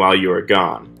something while you were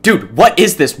gone. Dude, what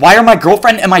is this? Why are my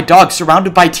girlfriend and my dog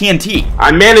surrounded by TNT?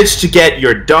 I managed to get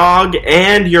your dog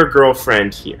and your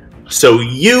girlfriend here. So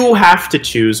you have to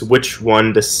choose which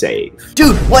one to save.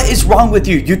 Dude, what is wrong with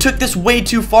you? You took this way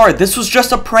too far. This was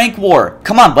just a prank war.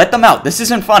 Come on, let them out. This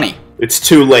isn't funny. It's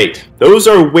too late. Those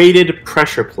are weighted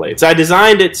pressure plates. I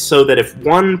designed it so that if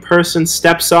one person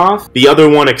steps off, the other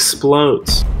one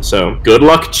explodes. So, good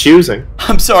luck choosing.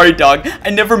 I'm sorry, dog.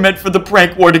 I never meant for the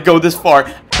prank war to go this far.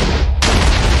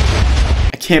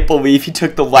 I can't believe he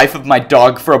took the life of my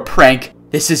dog for a prank.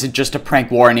 This isn't just a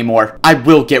prank war anymore. I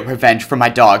will get revenge for my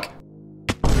dog.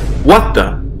 What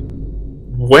the?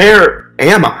 Where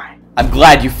am I? I'm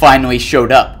glad you finally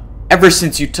showed up. Ever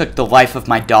since you took the life of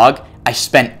my dog, I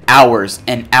spent hours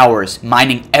and hours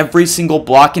mining every single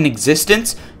block in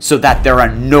existence so that there are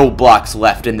no blocks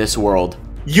left in this world.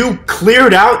 You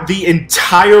cleared out the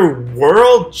entire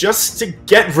world just to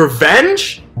get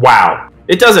revenge? Wow.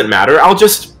 It doesn't matter. I'll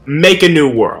just make a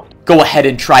new world. Go ahead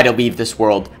and try to leave this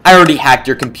world. I already hacked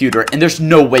your computer and there's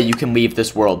no way you can leave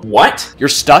this world. What? You're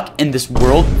stuck in this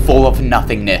world full of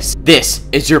nothingness. This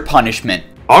is your punishment.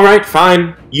 Alright,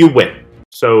 fine. You win.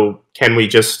 So, can we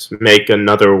just make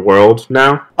another world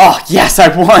now? Oh, yes,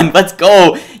 I won. Let's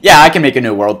go. Yeah, I can make a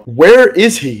new world. Where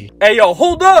is he? Hey, yo,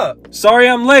 hold up! Sorry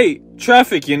I'm late.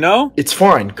 Traffic, you know? It's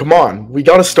fine. Come on. We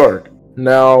gotta start.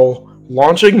 Now,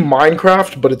 launching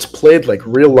Minecraft, but it's played like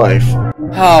real life.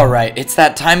 Alright, it's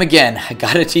that time again. I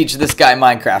gotta teach this guy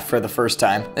Minecraft for the first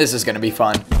time. This is gonna be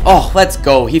fun. Oh, let's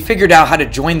go. He figured out how to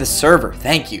join the server.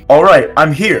 Thank you. Alright,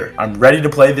 I'm here. I'm ready to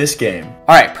play this game.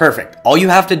 Alright, perfect. All you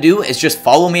have to do is just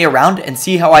follow me around and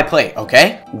see how I play,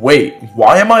 okay? Wait,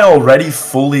 why am I already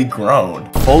fully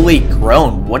grown? Fully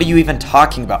grown? What are you even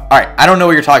talking about? Alright, I don't know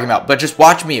what you're talking about, but just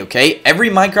watch me, okay? Every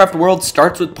Minecraft world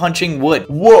starts with punching wood.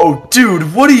 Whoa,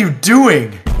 dude, what are you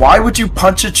doing? Why would you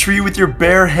punch a tree with your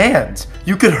bare hands?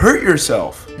 You could hurt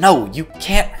yourself. No, you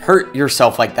can't hurt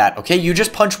yourself like that, okay? You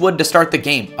just punch wood to start the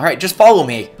game. Alright, just follow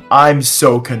me. I'm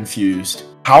so confused.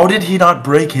 How did he not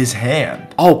break his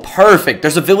hand? Oh, perfect.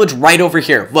 There's a village right over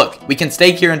here. Look, we can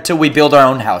stay here until we build our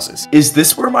own houses. Is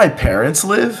this where my parents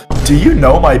live? Do you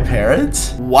know my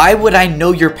parents? Why would I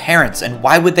know your parents and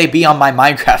why would they be on my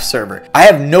Minecraft server? I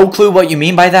have no clue what you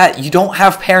mean by that. You don't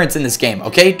have parents in this game,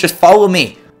 okay? Just follow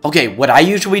me. Okay, what I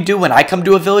usually do when I come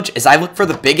to a village is I look for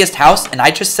the biggest house and I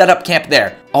just set up camp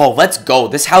there. Oh, let's go.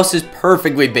 This house is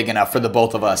perfectly big enough for the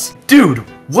both of us. Dude,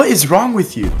 what is wrong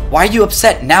with you? Why are you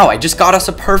upset now? I just got us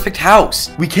a perfect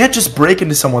house. We can't just break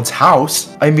into someone's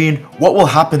house. I mean, what will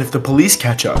happen if the police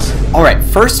catch us? Alright,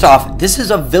 first off, this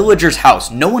is a villager's house.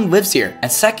 No one lives here.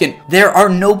 And second, there are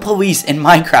no police in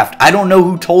Minecraft. I don't know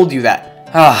who told you that.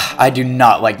 I do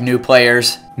not like new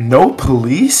players. No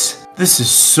police? This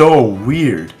is so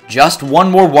weird. Just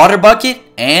one more water bucket,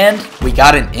 and we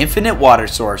got an infinite water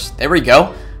source. There we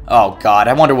go. Oh god,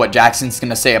 I wonder what Jackson's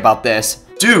gonna say about this.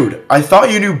 Dude, I thought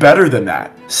you knew better than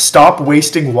that. Stop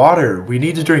wasting water. We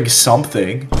need to drink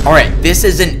something. Alright, this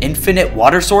is an infinite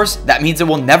water source. That means it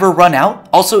will never run out.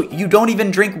 Also, you don't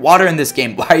even drink water in this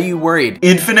game. Why are you worried?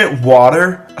 Infinite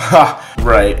water? Ha,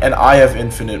 right, and I have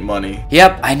infinite money.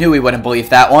 Yep, I knew he wouldn't believe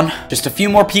that one. Just a few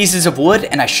more pieces of wood,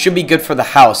 and I should be good for the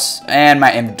house. And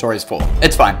my inventory's full.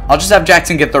 It's fine. I'll just have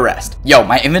Jackson get the rest. Yo,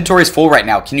 my inventory's full right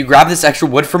now. Can you grab this extra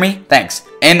wood for me? Thanks.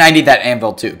 And I need that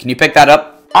anvil too. Can you pick that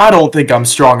up? I don't think I'm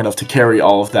strong enough to carry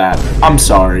all of that. I'm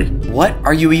sorry. What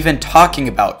are you even talking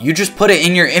about? You just put it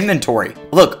in your inventory.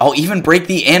 Look, I'll even break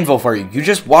the anvil for you. You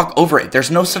just walk over it. There's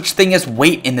no such thing as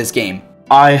weight in this game.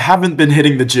 I haven't been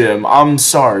hitting the gym. I'm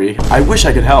sorry. I wish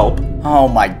I could help. Oh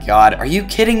my god, are you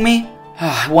kidding me?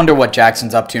 I wonder what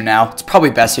Jackson's up to now. It's probably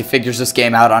best he figures this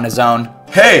game out on his own.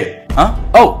 Hey! Huh?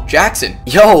 Oh, Jackson.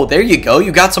 Yo, there you go.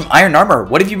 You got some iron armor.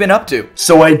 What have you been up to?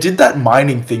 So I did that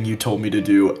mining thing you told me to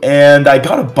do, and I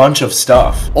got a bunch of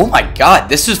stuff. Oh my god,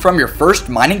 this is from your first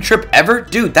mining trip ever?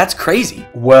 Dude, that's crazy.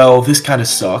 Well, this kind of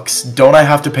sucks. Don't I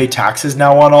have to pay taxes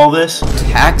now on all this?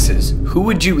 Taxes? Who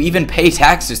would you even pay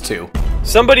taxes to?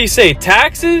 Somebody say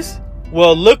taxes?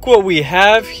 Well, look what we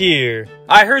have here.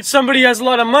 I heard somebody has a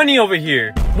lot of money over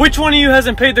here. Which one of you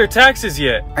hasn't paid their taxes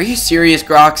yet? Are you serious,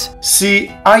 Grox? See,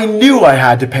 I knew I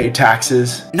had to pay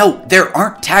taxes. No, there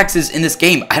aren't taxes in this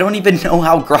game. I don't even know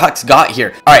how Grox got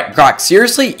here. Alright, Grox,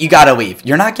 seriously, you gotta leave.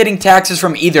 You're not getting taxes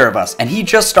from either of us, and he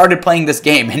just started playing this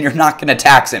game, and you're not gonna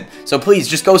tax him. So please,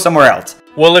 just go somewhere else.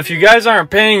 Well, if you guys aren't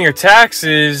paying your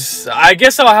taxes, I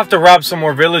guess I'll have to rob some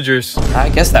more villagers. I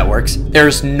guess that works.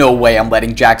 There's no way I'm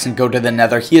letting Jackson go to the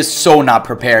Nether. He is so not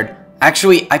prepared.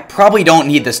 Actually, I probably don't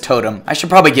need this totem. I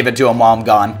should probably give it to him while I'm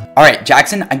gone. Alright,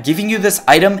 Jackson, I'm giving you this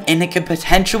item and it could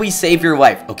potentially save your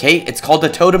life, okay? It's called the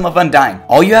Totem of Undying.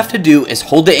 All you have to do is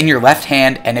hold it in your left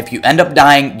hand, and if you end up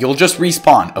dying, you'll just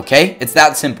respawn, okay? It's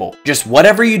that simple. Just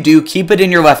whatever you do, keep it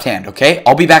in your left hand, okay?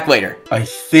 I'll be back later. I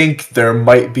think there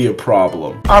might be a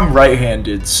problem. I'm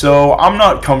right-handed, so I'm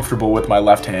not comfortable with my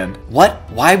left hand. What?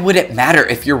 Why would it matter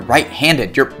if you're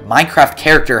right-handed? Your Minecraft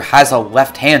character has a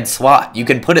left-hand slot. You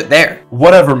can put it there.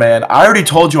 Whatever, man. I already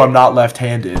told you I'm not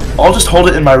left-handed. I'll just hold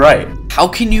it in my right. How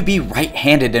can you be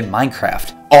right-handed in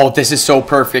Minecraft? Oh, this is so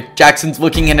perfect. Jackson's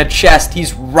looking in a chest.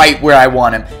 He's right where I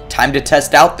want him. Time to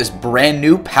test out this brand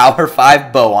new Power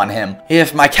 5 bow on him.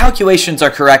 If my calculations are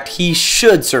correct, he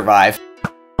should survive.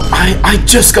 I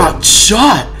just got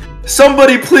shot.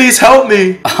 Somebody please help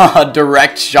me.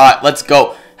 Direct shot. Let's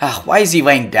go. Why is he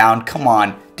laying down? Come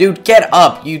on. Dude, get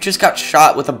up. You just got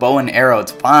shot with a bow and arrow.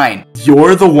 It's fine.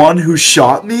 You're the one who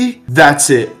shot me? That's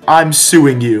it. I'm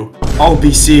suing you. I'll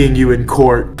be seeing you in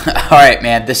court. Alright,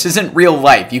 man. This isn't real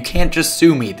life. You can't just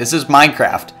sue me. This is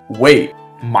Minecraft. Wait.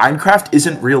 Minecraft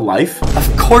isn't real life?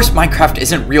 Of course Minecraft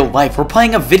isn't real life. We're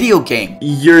playing a video game.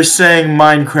 You're saying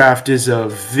Minecraft is a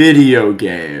video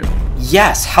game?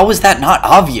 Yes. How is that not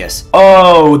obvious?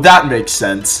 Oh, that makes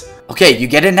sense. Okay, you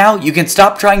get it now? You can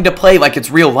stop trying to play like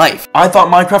it's real life. I thought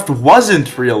Minecraft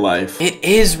wasn't real life. It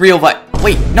is real life.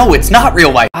 Wait, no, it's not real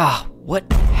life.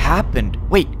 What happened?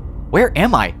 Wait, where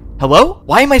am I? Hello?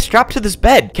 Why am I strapped to this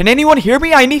bed? Can anyone hear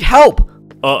me? I need help.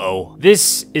 Uh-oh,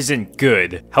 this isn't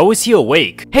good. How is he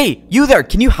awake? Hey, you there,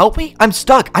 can you help me? I'm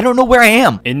stuck, I don't know where I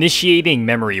am. Initiating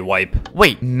memory wipe.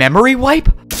 Wait, memory wipe?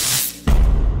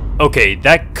 Okay,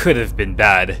 that could have been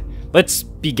bad. Let's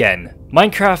begin.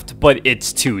 Minecraft, but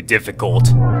it's too difficult.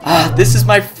 This is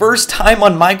my first time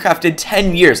on Minecraft in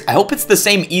 10 years. I hope it's the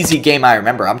same easy game I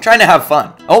remember. I'm trying to have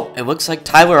fun. Oh, it looks like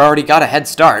Tyler already got a head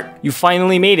start. You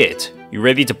finally made it. You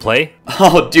ready to play?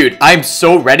 Oh, dude, I'm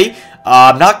so ready.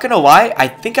 I'm not gonna lie, I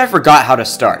think I forgot how to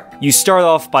start. You start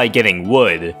off by getting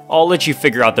wood. I'll let you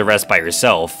figure out the rest by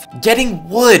yourself. Getting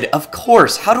wood, of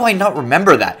course. How do I not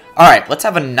remember that? Alright, let's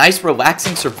have a nice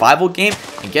relaxing survival game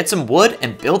and get some wood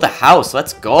and build a house.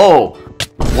 Let's go.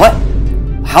 What?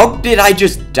 How did I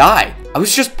just die? I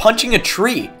was just punching a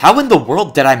tree. How in the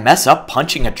world did I mess up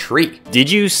punching a tree? Did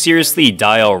you seriously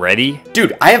die already?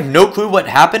 Dude, I have no clue what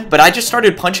happened, but I just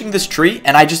started punching this tree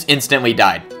and I just instantly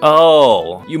died.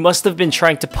 Oh, you must have been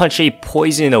trying to punch a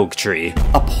poison oak tree.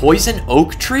 A poison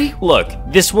oak tree? Look,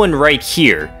 this one right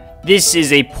here. This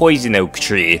is a poison oak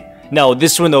tree. Now,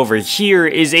 this one over here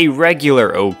is a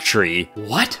regular oak tree.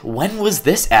 What? When was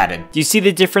this added? Do you see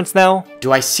the difference now?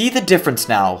 Do I see the difference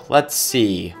now? Let's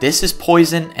see. This is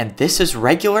poison and this is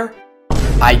regular?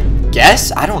 I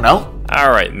guess? I don't know.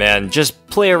 Alright, man. Just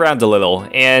play around a little,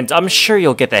 and I'm sure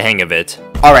you'll get the hang of it.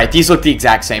 Alright, these look the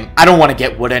exact same. I don't want to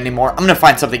get wood anymore. I'm gonna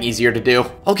find something easier to do.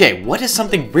 Okay, what is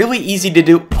something really easy to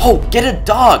do? Oh, get a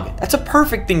dog! That's a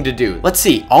perfect thing to do. Let's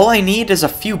see. All I need is a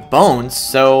few bones,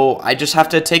 so I just have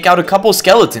to take out a couple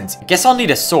skeletons. I guess I'll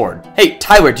need a sword. Hey,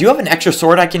 Tyler, do you have an extra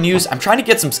sword I can use? I'm trying to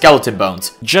get some skeleton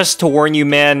bones. Just to warn you,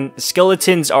 man,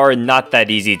 skeletons are not that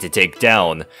easy to take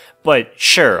down. But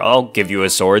sure, I'll give you a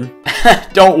sword.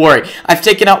 Don't worry, I've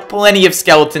taken out plenty of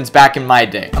skeletons back in my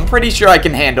day. I'm pretty sure I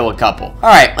can handle a couple.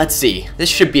 Alright, let's see. This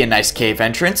should be a nice cave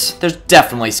entrance. There's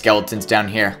definitely skeletons down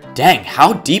here. Dang,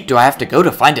 how deep do I have to go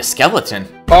to find a skeleton?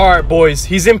 Alright, boys,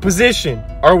 he's in position.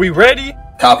 Are we ready?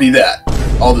 Copy that.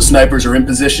 All the snipers are in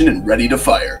position and ready to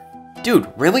fire.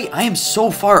 Dude, really? I am so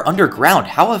far underground.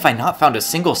 How have I not found a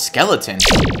single skeleton?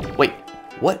 Wait,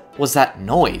 what was that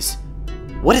noise?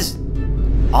 What is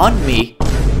on me?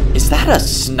 Is that a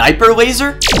sniper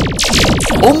laser?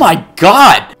 Oh my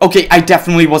god! Okay, I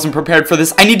definitely wasn't prepared for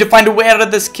this. I need to find a way out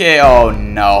of this Oh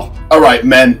no. Alright,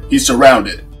 men, he's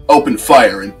surrounded. Open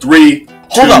fire in 3,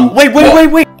 Hold 2, up, wait.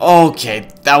 1. Okay,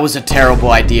 that was a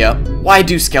terrible idea. Why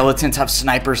do skeletons have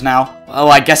snipers now? Oh,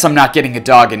 I guess I'm not getting a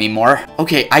dog anymore.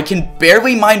 Okay, I can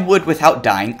barely mine wood without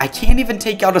dying. I can't even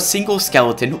take out a single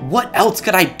skeleton. What else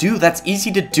could I do that's easy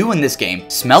to do in this game?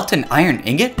 Smelt an iron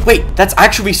ingot? Wait, that's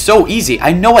actually so easy.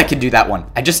 I know I can do that one.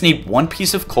 I just need 1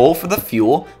 piece of coal for the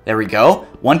fuel. There we go.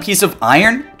 1 piece of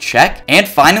iron, check. And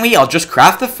finally, I'll just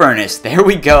craft the furnace. There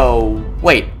we go.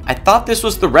 Wait, I thought this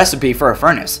was the recipe for a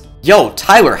furnace. Yo,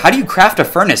 Tyler, how do you craft a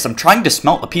furnace? I'm trying to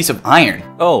smelt a piece of iron.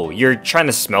 Oh, you're trying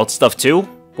to smelt stuff too?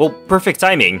 Well, perfect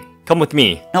timing. Come with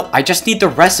me. No, I just need the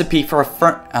recipe for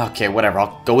a Okay, whatever.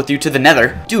 I'll go with you to the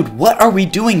nether. Dude, what are we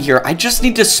doing here? I just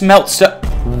need to smelt stuff.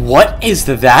 What is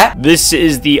that? This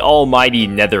is the almighty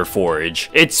nether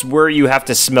forge. It's where you have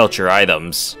to smelt your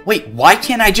items. Wait, why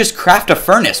can't I just craft a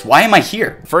furnace? Why am I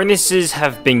here? Furnaces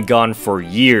have been gone for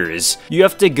years. You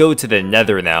have to go to the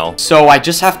nether now. So I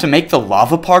just have to make the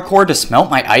lava parkour to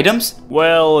smelt my items?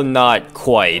 Well, not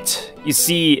quite. You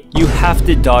see, you have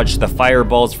to dodge the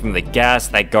fireballs from the gas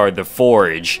that guard the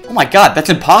forge. Oh my god, that's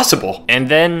impossible. And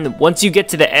then, once you get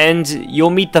to the end,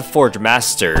 you'll meet the forge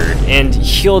master, and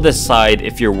he'll decide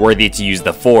if you're worthy to use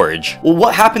the forge. Well,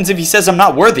 what happens if he says I'm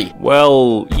not worthy?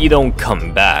 Well, you don't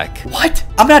come back. What?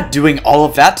 I'm not doing all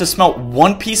of that to smelt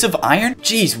 1 piece of iron?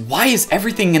 Jeez, why is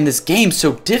everything in this game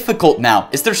so difficult now?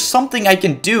 Is there something I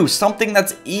can do? Something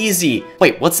that's easy?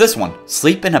 Wait, what's this one?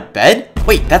 Sleep in a bed?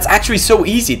 Wait, that's actually so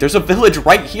easy. There's a village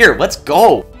right here. Let's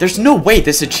go. There's no way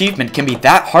this achievement can be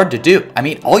that hard to do. I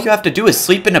mean, all you have to do is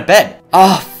sleep in a bed.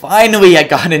 Ah, finally I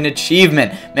got an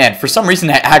achievement. Man, for some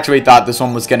reason I actually thought this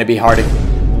one was gonna be hard.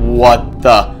 What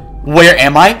the? Where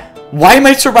am I? Why am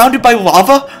I surrounded by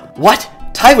lava? What?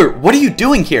 Tyler, what are you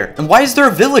doing here? And why is there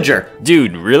a villager?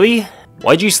 Dude, really?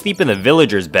 Why'd you sleep in the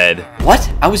villager's bed?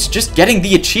 What? I was just getting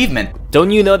the achievement. Don't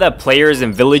you know that players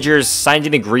and villagers signed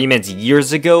an agreement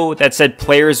years ago that said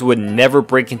players would never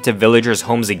break into villagers'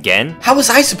 homes again? How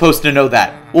was I supposed to know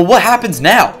that? Well, what happens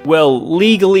now? Well,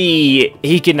 legally,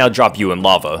 he can now drop you in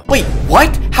lava. Wait,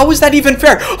 what? How is that even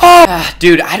fair? Ah,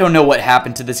 dude, I don't know what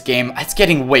happened to this game. It's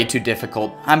getting way too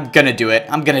difficult. I'm gonna do it.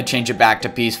 I'm gonna change it back to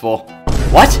peaceful.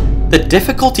 What? The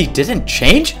difficulty didn't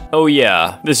change? Oh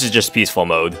yeah, this is just peaceful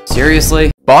mode.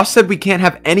 Seriously? Boss said we can't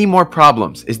have any more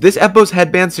problems. Is this evbo's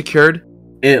headband secured?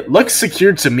 It looks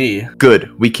secured to me.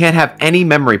 Good. We can't have any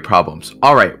memory problems.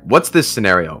 Alright, what's this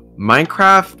scenario?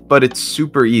 Minecraft, but it's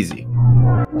super easy.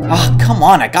 Oh, come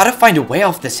on. I gotta find a way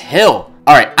off this hill.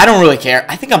 Alright, I don't really care.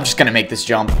 I think I'm just gonna make this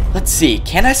jump. Let's see.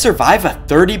 Can I survive a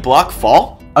 30-block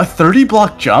fall? A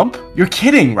 30-block jump? You're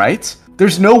kidding, right?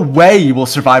 There's no way you will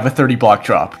survive a 30-block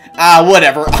drop. Ah,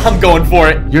 whatever. I'm going for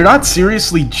it. You're not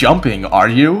seriously jumping, are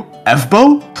you?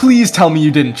 Evbo? Please tell me you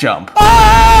didn't jump.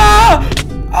 Ah!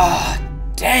 Ah,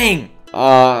 dang.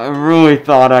 I really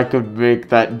thought I could make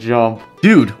that jump.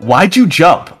 Dude, why'd you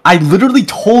jump? I literally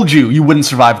told you you wouldn't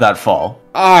survive that fall.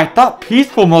 I thought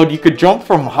peaceful mode you could jump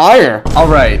from higher.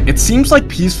 Alright, it seems like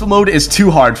peaceful mode is too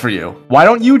hard for you. Why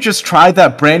don't you just try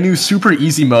that brand new super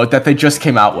easy mode that they just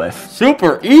came out with?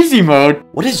 Super easy mode?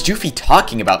 What is Joofy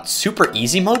talking about? Super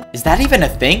easy mode? Is that even a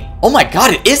thing? Oh my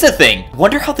god, it is a thing!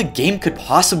 Wonder how the game could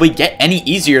possibly get any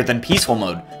easier than peaceful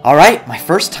mode. Alright, my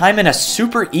first time in a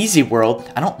super easy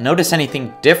world. I don't notice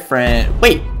anything different.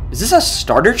 Wait, is this a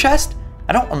starter chest?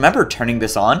 I don't remember turning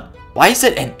this on. Why is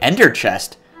it an ender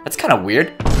chest? That's kind of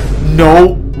weird.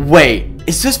 No way.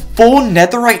 Is this full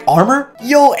netherite armor?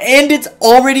 Yo, and it's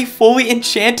already fully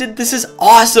enchanted. This is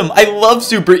awesome. I love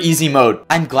super easy mode.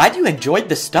 I'm glad you enjoyed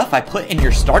the stuff I put in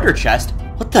your starter chest.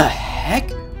 What the heck?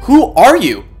 Who are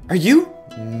you? Are you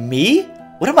me?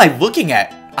 What am I looking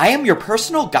at? I am your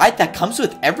personal guide that comes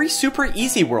with every super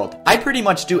easy world. I pretty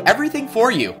much do everything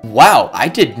for you. Wow, I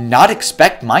did not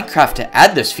expect Minecraft to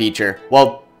add this feature.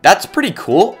 Well, that's pretty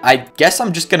cool. I guess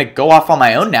I'm just gonna go off on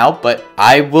my own now, but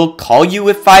I will call you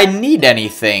if I need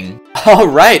anything.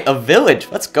 Alright, a village.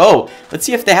 Let's go. Let's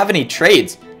see if they have any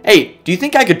trades. Hey, do you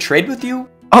think I could trade with you?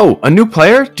 Oh, a new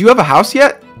player? Do you have a house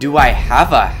yet? Do I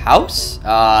have a house?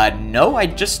 No, I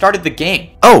just started the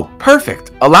game. Oh,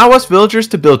 perfect. Allow us villagers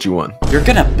to build you one. You're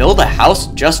gonna build a house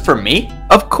just for me?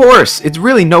 Of course, it's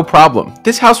really no problem.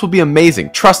 This house will be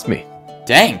amazing, trust me.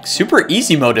 Dang, super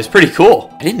easy mode is pretty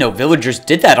cool. I didn't know villagers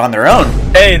did that on their own.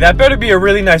 Hey, that better be a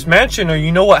really nice mansion or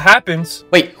you know what happens.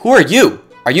 Wait, who are you?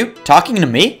 Are you talking to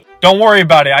me? Don't worry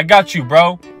about it, I got you,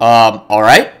 bro.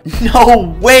 Alright?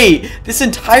 No way! This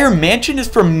entire mansion is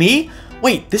for me?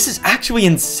 Wait, this is actually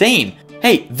insane.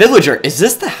 Hey, villager, is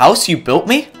this the house you built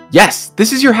me? Yes,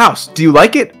 this is your house. Do you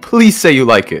like it? Please say you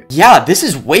like it. Yeah, this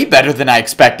is way better than I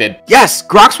expected. Yes,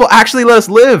 Grox will actually let us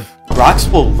live.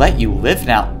 Grox will let you live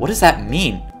now. What does that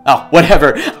mean? Oh,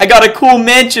 whatever. I got a cool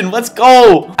mansion. Let's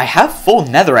go. I have full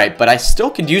netherite, but I still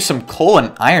could use some coal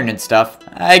and iron and stuff.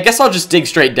 I guess I'll just dig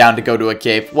straight down to go to a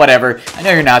cave. Whatever. I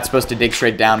know you're not supposed to dig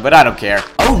straight down, but I don't care.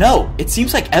 Oh no, it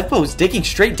seems like evbo is digging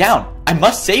straight down. I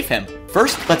must save him.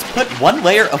 First, let's put one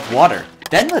layer of water.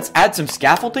 Then let's add some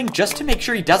scaffolding just to make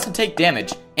sure he doesn't take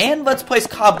damage. And let's place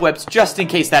cobwebs just in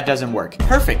case that doesn't work.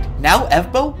 Perfect. Now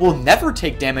evbo will never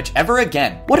take damage ever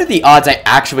again. What are the odds I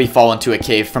actually fall into a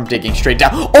cave from digging straight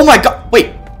down? Oh my god,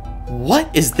 wait.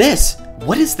 What is this?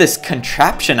 What is this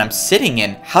contraption I'm sitting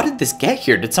in? How did this get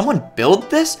here? Did someone build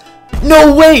this?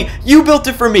 No way! You built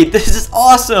it for me! This is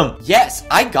awesome! Yes,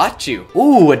 I got you.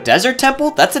 Ooh, a desert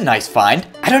temple? That's a nice find.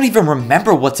 I don't even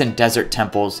remember what's in desert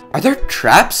temples. Are there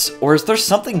traps? Or is there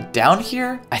something down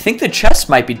here? I think the chest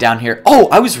might be down here. Oh,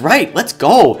 I was right. Let's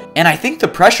go. And I think the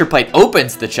pressure plate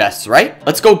opens the chests, right?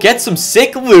 Let's go get some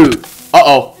sick loot.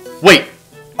 Uh-oh. Wait.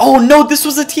 Oh no, this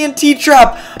was a TNT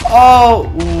trap. Oh,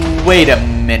 wait a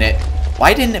minute.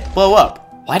 Why didn't it blow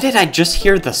up? Why did I just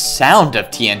hear the sound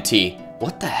of TNT?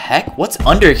 What the heck? What's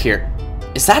under here?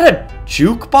 Is that a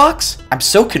jukebox? I'm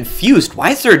so confused.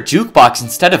 Why is there a jukebox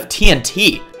instead of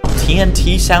TNT?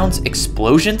 TNT sounds,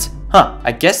 explosions? Huh,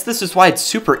 I guess this is why it's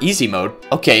super easy mode.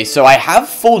 Okay, so I have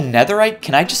full netherite.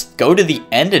 Can I just go to the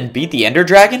end and beat the ender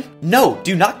dragon? No,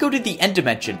 do not go to the end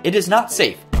dimension. It is not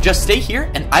safe. Just stay here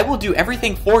and I will do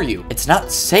everything for you. It's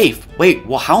not safe. Wait,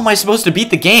 well, how am I supposed to beat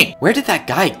the game? Where did that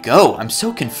guy go? I'm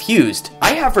so confused.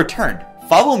 I have returned.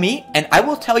 Follow me, and I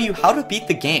will tell you how to beat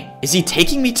the game. Is he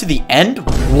taking me to the end?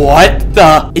 What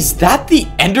the? Is that the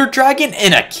Ender Dragon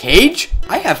in a cage?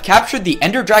 I have captured the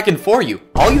Ender Dragon for you.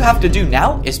 All you have to do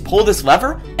now is pull this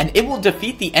lever, and it will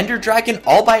defeat the Ender Dragon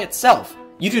all by itself.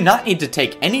 You do not need to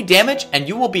take any damage, and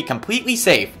you will be completely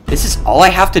safe. This is all I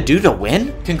have to do to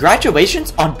win?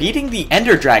 Congratulations on beating the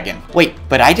Ender Dragon. Wait,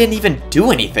 but I didn't even do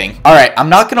anything. Alright, I'm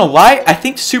not gonna lie, I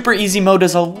think super easy mode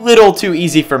is a little too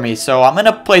easy for me, so I'm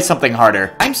gonna play something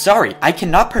harder. I'm sorry, I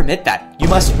cannot permit that. You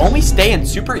must only stay in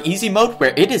super easy mode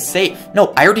where it is safe.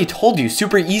 No, I already told you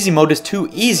super easy mode is too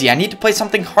easy. I need to play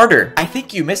something harder. I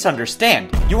think you misunderstand.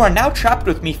 You are now trapped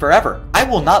with me forever. I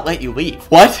will not let you leave.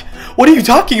 What? What are you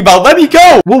talking about? Let me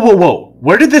go! Whoa, whoa, whoa.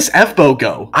 Where did this evbo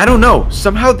go? I don't know.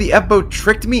 Somehow the evbo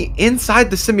tricked me inside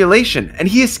the simulation and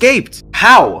he escaped.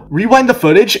 How? Rewind the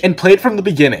footage and play it from the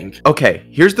beginning. Okay,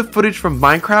 here's the footage from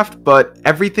Minecraft, but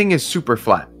everything is super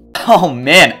flat. Oh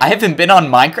man, I haven't been on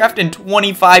Minecraft in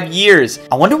 25 years.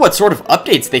 I wonder what sort of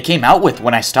updates they came out with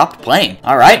when I stopped playing.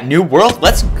 Alright, new world,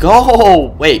 let's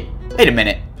go. Wait a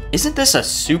minute. Isn't this a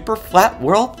super flat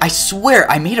world? I swear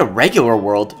I made a regular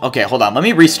world. Okay, hold on, let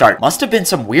me restart. Must have been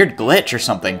some weird glitch or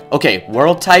something. Okay,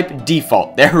 world type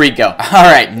default. There we go.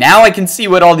 Alright, now I can see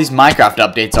what all these Minecraft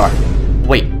updates are.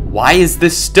 Wait, why is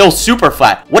this still super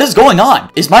flat? What is going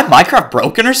on? Is my Minecraft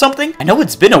broken or something? I know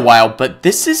it's been a while, but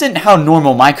this isn't how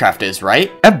normal Minecraft is,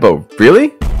 right? evbo, really?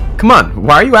 Come on,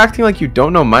 why are you acting like you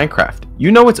don't know Minecraft?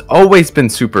 You know it's always been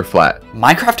super flat.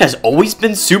 Minecraft has always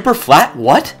been super flat?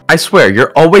 What? I swear,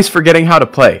 you're always forgetting how to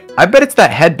play. I bet it's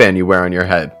that headband you wear on your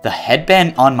head. The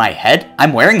headband on my head?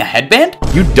 I'm wearing a headband?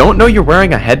 You don't know you're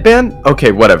wearing a headband?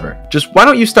 Okay, whatever. Just why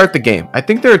don't you start the game? I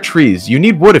think there are trees. You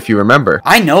need wood if you remember.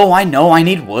 I know, I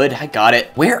need wood. I got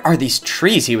it. Where are these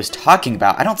trees he was talking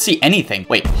about? I don't see anything.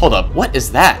 Wait, hold up. What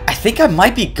is that? I think I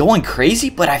might be going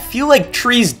crazy, but I feel like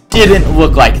trees didn't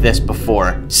look like this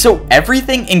before. So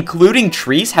everything, including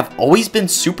trees, have always been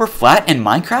super flat in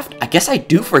Minecraft? I guess I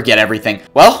do forget everything.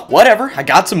 Well, whatever. I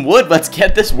got some wood. Let's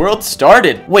get this world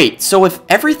started. Wait, so if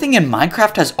everything in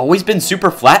Minecraft has always been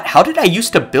super flat, how did I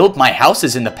used to build my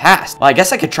houses in the past? Well, I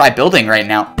guess I could try building right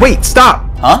now. Wait, stop!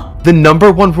 Huh? The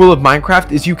 #1 rule of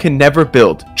Minecraft is you can never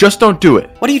build. Just don't do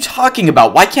it. What are you talking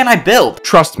about? Why can't I build?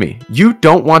 Trust me, you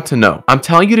don't want to know. I'm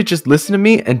telling you to just listen to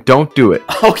me and don't do it.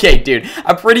 Okay, dude.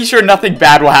 I'm pretty sure nothing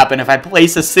bad will happen if I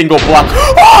place a single block.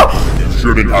 Ah!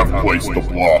 Shouldn't have placed the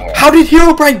block. How did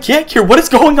Herobrine get here? What is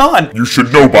going on? You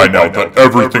should know by now that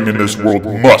everything in this world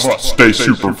must stay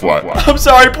super flat. I'm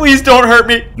sorry, please don't hurt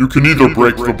me. You can either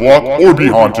break the block or be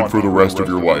haunted for the rest of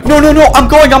your life. No,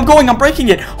 I'm breaking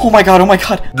it. Oh my god.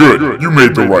 Good, you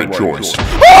made the right choice.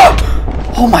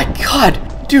 Ah! Oh my god.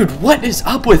 Dude, what is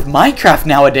up with Minecraft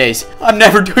nowadays? I'm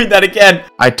never doing that again.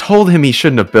 I told him he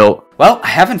shouldn't have built. Well, I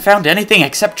haven't found anything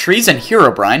except trees and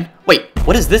Herobrine. Wait,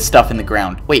 what is this stuff in the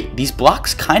ground? Wait, these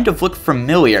blocks kind of look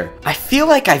familiar. I feel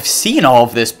like I've seen all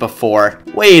of this before.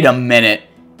 Wait a minute.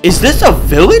 Is this a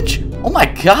village? Oh my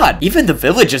god, even the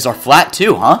villages are flat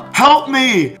too, huh? Help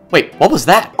me! Wait, what was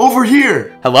that? Over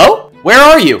here! Hello? Where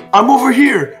are you? I'm over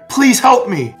here! Please help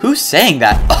me! Who's saying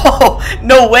that? Oh,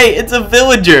 no way, it's a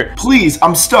villager! Please,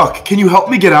 I'm stuck. Can you help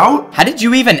me get out? How did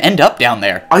you even end up down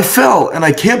there? I fell and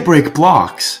I can't break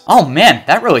blocks. Oh man,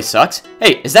 that really sucks.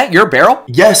 Hey, is that your barrel?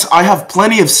 Yes, I have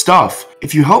plenty of stuff.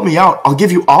 If you help me out, I'll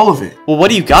give you all of it. Well, what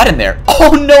do you got in there?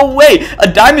 Oh, no way!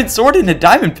 A diamond sword and a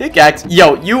diamond pickaxe?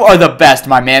 Yo, you are the best,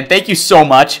 my man. Thank you so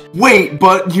much. Wait,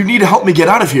 but you need to help me get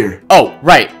out of here. Oh,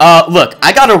 right. Look,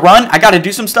 I gotta run. I gotta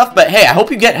do some stuff, but hey, I hope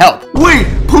you get help. Wait,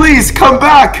 please, come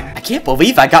back! I can't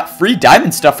believe I got free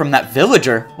diamond stuff from that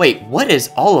villager. Wait, what is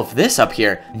all of this up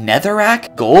here?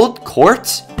 Netherrack? Gold?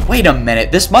 Quartz? Wait a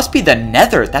minute, this must be the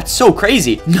Nether. That's so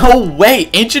crazy. No way,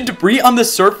 ancient debris on the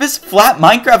surface? Flat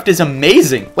Minecraft is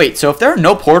amazing. Wait, so if there are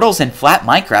no portals in flat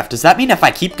Minecraft, does that mean if I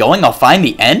keep going, I'll find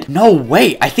the end? No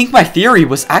way, I think my theory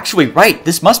was actually right.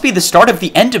 This must be the start of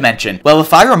the end dimension. Well,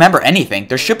 if I remember anything,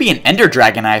 there should be an ender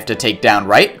dragon I have to take down,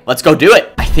 right? Let's go do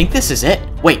it. I think this is it.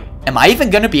 Wait. Am I even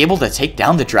gonna be able to take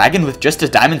down the dragon with just a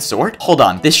diamond sword? Hold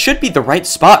on, this should be the right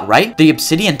spot, right? The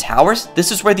obsidian towers?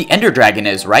 This is where the ender dragon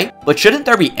is, right? But shouldn't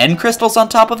there be end crystals on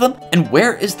top of them? And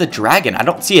where is the dragon? I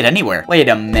don't see it anywhere. Wait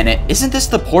a minute, isn't this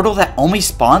the portal that only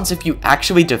spawns if you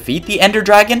actually defeat the ender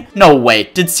dragon? No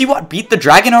way, did Siwat beat the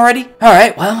dragon already?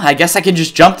 Alright, well, I guess I can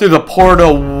just jump through the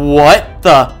portal.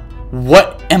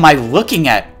 What am I looking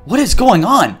at? What is going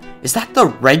on? Is that the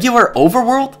regular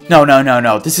overworld?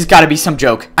 No, this has got to be some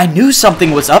joke. I knew something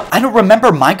was up. I don't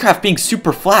remember Minecraft being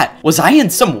super flat. Was I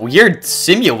in some weird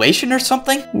simulation or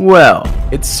something? Well,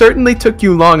 it certainly took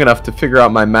you long enough to figure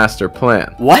out my master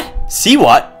plan. What? See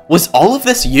what? Was all of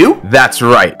this you? That's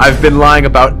right. I've been lying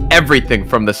about everything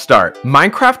from the start.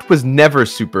 Minecraft was never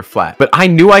super flat, but I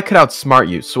knew I could outsmart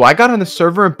you, so I got on the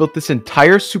server and built this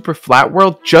entire super flat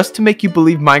world just to make you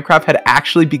believe Minecraft had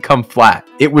actually become flat.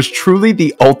 It was truly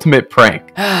the ultimate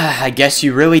prank. I guess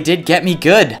you really did get me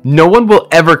good. No one will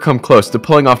ever come close to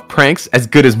pulling off pranks as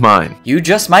good as mine. You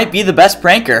just might be the best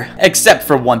pranker, except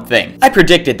for one thing. I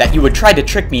predicted that you would try to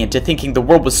trick me into thinking the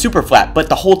world was super flat, but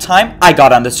the whole time, I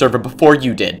got on the server before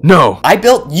you did. No. I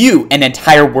built you an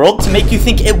entire world to make you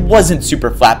think it wasn't super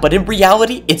flat, but in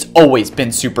reality, it's always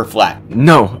been super flat.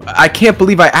 No, I can't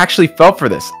believe I actually fell for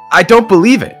this. I don't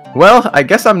believe it. Well, I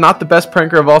guess I'm not the best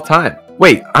pranker of all time.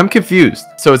 Wait, I'm confused.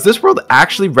 So is this world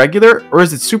actually regular, or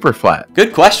is it super flat?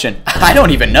 Good question. I don't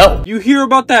even know. You hear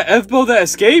about that evbo that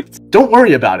escaped? Don't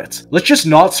worry about it. Let's just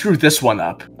not screw this one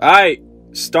up. Alright.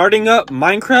 Starting up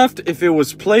Minecraft if it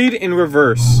was played in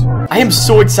reverse. I am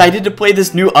so excited to play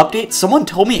this new update. Someone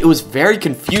told me it was very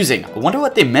confusing. I wonder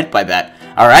what they meant by that.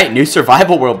 Alright, new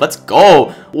survival world, let's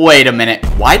go. Wait a minute,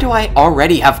 why do I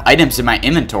already have items in my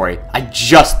inventory? I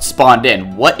just spawned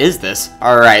in, what is this?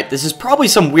 Alright, this is probably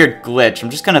some weird glitch. I'm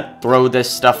just gonna throw this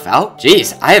stuff out.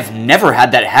 Jeez, I have never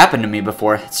had that happen to me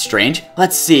before. It's strange.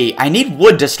 Let's see, I need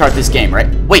wood to start this game,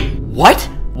 right? Wait, what?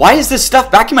 Why is this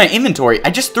stuff back in my inventory? I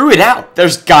just threw it out.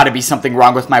 There's gotta be something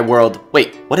wrong with my world.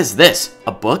 Wait, what is this?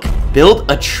 A book?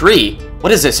 Build a tree?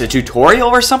 What is this, a tutorial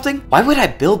or something? Why would I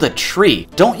build a tree?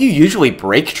 Don't you usually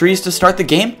break trees to start the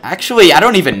game? Actually, I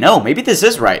don't even know. Maybe this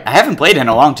is right. I haven't played in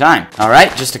a long time. All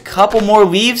right, just a couple more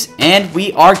leaves and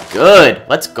we are good.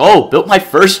 Let's go. Built my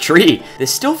first tree.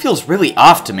 This still feels really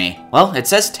off to me. Well, it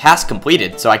says task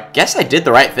completed, so I guess I did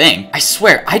the right thing. I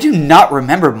swear, I do not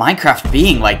remember Minecraft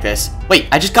being like this. Wait,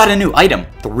 I just got a new item.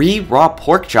 3 raw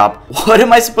pork chop. What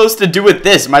am I supposed to do with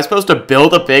this? Am I supposed to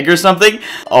build a pig or something?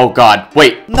 Oh god,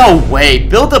 wait, no way.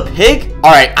 Build a pig?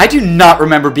 Alright, I do not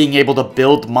remember being able to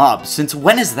build mobs. Since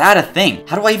when is that a thing?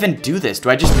 How do I even do this? Do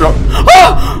I just throw...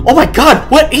 Ah! Oh my god,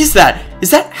 what is that? Is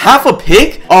that half a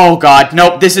pig? Oh god,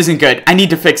 nope, this isn't good. I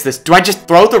need to fix this. Do I just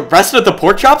throw the rest of the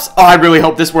pork chops? Oh, I really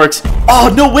hope this works.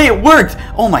 Oh, no way, it worked.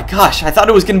 Oh my gosh, I thought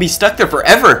it was gonna be stuck there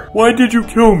forever. Why did you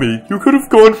kill me? You could have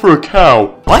gone for a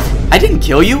cow. What? I didn't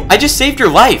kill you. I just saved your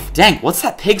life. Dang, what's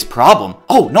that pig's problem?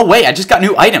 Oh, no way, I just got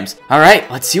new items. All right,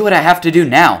 let's see what I have to do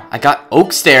now. I got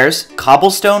oak stairs,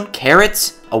 cobblestone,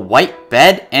 carrots, a white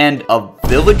bed, and a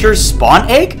villager's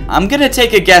spawn egg? I'm gonna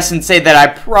take a guess and say that I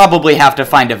probably have to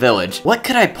find a village. What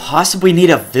could I possibly need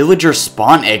a villager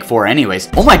spawn egg for anyways?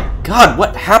 Oh my god,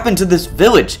 what happened to this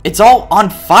village? It's all on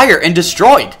fire and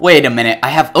destroyed. Wait a minute, I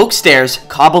have oak stairs,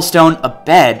 cobblestone, a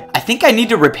bed. I think I need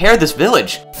to repair this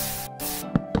village.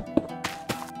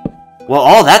 Well,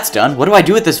 all that's done. What do I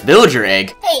do with this villager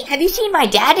egg? Hey, have you seen my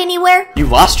dad anywhere? You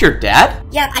lost your dad?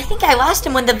 Yeah, I think I lost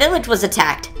him when the village was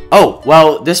attacked. Oh,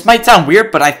 well, this might sound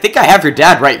weird, but I think I have your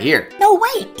dad right here. No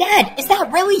way, Dad, is that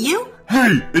really you?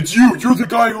 Hey, it's you! You're the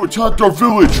guy who attacked our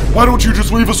village! Why don't you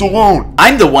just leave us alone?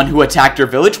 I'm the one who attacked your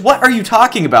village. What are you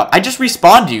talking about? I just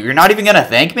respawned you. You're not even gonna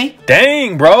thank me?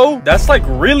 Dang, bro. That's like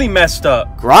really messed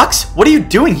up. Grox, what are you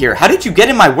doing here? How did you get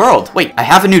in my world? Wait, I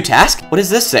have a new task? What does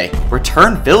this say?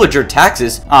 Return villager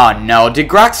taxes. Oh no, did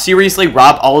Grox seriously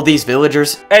rob all of these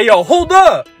villagers? Hey, yo, hold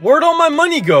up. Where'd all my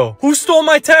money go? Who stole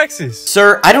my taxes?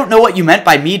 Sir, I don't know what you meant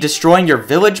by me destroying your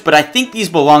village, but I think these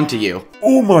belong to you.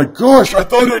 Oh my gosh, I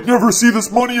thought I'd never see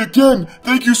this money again.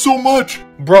 Thank you so much.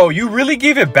 Bro, you really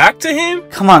gave it back to him?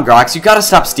 Come on, Grox, you gotta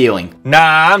stop stealing.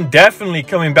 Nah, I'm definitely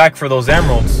coming back for those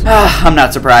emeralds. I'm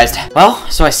not surprised. Well,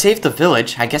 so I saved the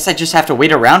village. I guess I just have to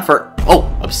wait around for...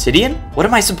 Oh, obsidian? What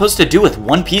am I supposed to do with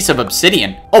one piece of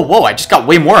obsidian? Oh, whoa, I just got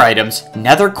way more items.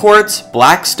 Nether quartz,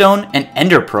 blackstone, and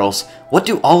ender pearls. What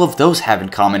do all of those have in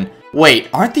common? Wait,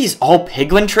 aren't these all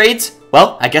piglin trades?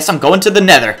 Well, I guess I'm going to the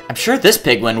nether. I'm sure this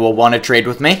piglin will want to trade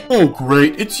with me. Oh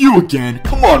great, it's you again.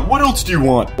 Come on, what else do you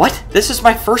want? What? This is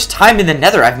my first time in the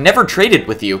nether. I've never traded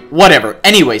with you. Whatever.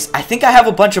 Anyways, I think I have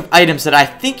a bunch of items that I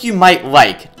think you might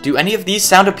like. Do any of these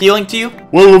sound appealing to you?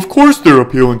 Well, of course they're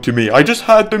appealing to me. I just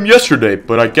had them yesterday,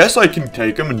 but I guess I can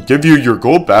take them and give you your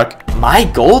gold back. My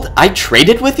gold? I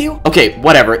traded with you? Okay,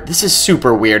 whatever. This is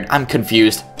super weird. I'm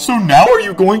confused. So now are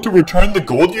you going to return the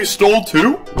gold you stole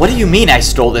too? What do you mean I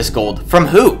stole this gold? From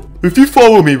who? If you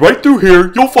follow me right through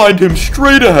here, you'll find him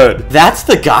straight ahead. That's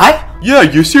the guy? Yeah,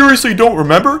 you seriously don't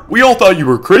remember? We all thought you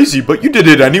were crazy, but you did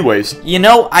it anyways. You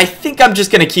know, I think I'm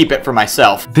just gonna keep it for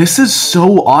myself. This is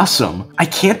so awesome. I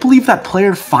can't believe that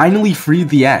player finally freed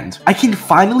the end. I can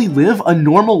finally live a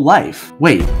normal life.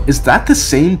 Wait, is that the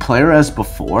same player as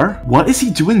before? What is he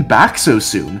doing back so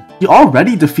soon? He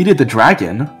already defeated the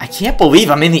dragon. I can't believe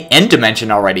I'm in the end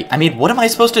dimension already. I mean, what am I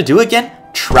supposed to do again?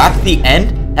 Trap the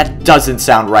end? That doesn't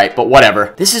sound right, but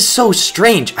whatever. This is so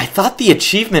strange. I thought the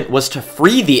achievement was to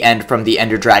free the end from the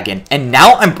Ender Dragon, and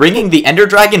now I'm bringing the Ender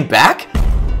Dragon back?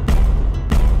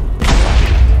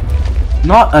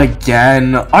 Not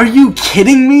again. Are you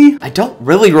kidding me? I don't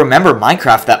really remember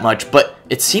Minecraft that much, but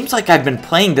it seems like I've been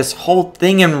playing this whole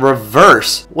thing in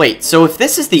reverse. Wait, so if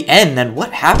this is the end, then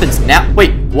what happens now?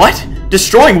 Wait, what?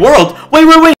 Destroying world?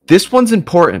 Wait. This one's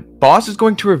important. Boss is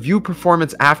going to review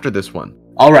performance after this one.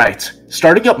 Alright,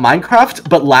 starting up Minecraft,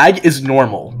 but lag is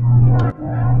normal.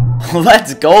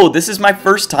 Let's go. This is my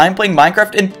first time playing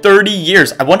Minecraft in 30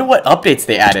 years. I wonder what updates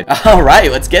they added.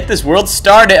 Alright, let's get this world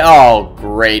started. Oh,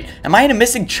 great. Am I in a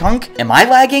missing chunk? Am I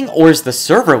lagging or is the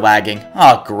server lagging?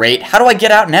 Oh, great. How do I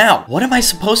get out now? What am I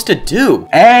supposed to do?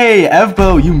 Hey,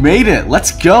 evbo, you made it.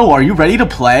 Let's go. Are you ready to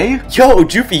play? Yo,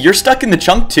 Joofy, you're stuck in the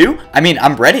chunk too? I mean,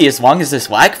 I'm ready as long as this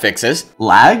lag fixes.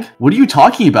 Lag? What are you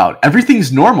talking about?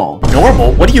 Everything's normal.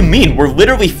 Normal? What do you mean? We're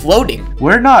literally floating.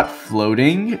 We're not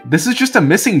floating. This is just a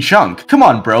missing chunk. Come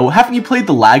on, bro. Haven't you played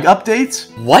the lag updates?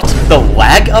 What? The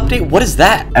lag update? What is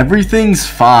that? Everything's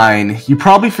fine. You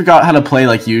probably forgot how to play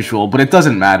like usual, but it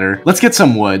doesn't matter. Let's get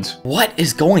some wood. What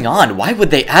is going on? Why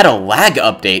would they add a lag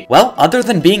update? Well, other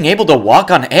than being able to walk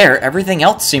on air, everything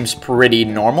else seems pretty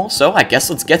normal, so I guess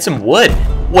let's get some wood.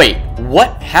 Wait,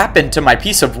 what happened to my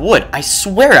piece of wood? I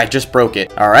swear I just broke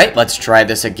it. Alright, let's try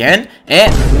this again.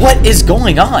 And what is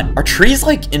going on? Are trees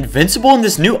like invincible in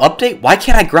this new update? Why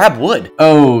can't I grab wood?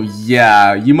 Oh,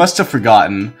 yeah, you must have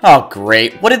forgotten. Oh,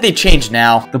 great. What did they change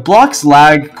now? The blocks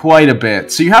lag quite a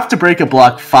bit, so you have to break a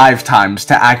block 5 times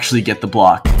to actually get the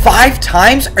block. 5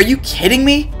 times? Are you kidding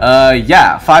me?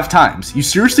 Yeah, 5 times. You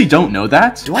seriously don't know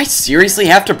that? Do I seriously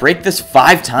have to break this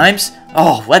 5 times?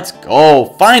 Oh, let's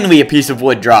go. Finally a piece of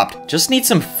wood dropped. Just need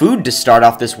some food to start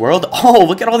off this world. Oh,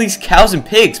 look at all these cows and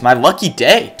pigs. My lucky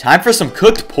day. Time for some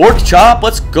cooked pork chop.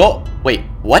 Let's go. Wait,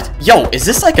 what? Yo, is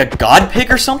this like a god pig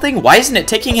or something? Why isn't it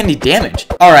taking any damage?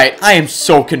 Alright, I am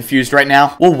so confused right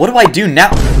now. Well, what do I do now?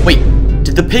 Wait,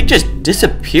 did the pig just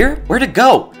disappear? Where'd it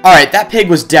go? Alright, that pig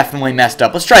was definitely messed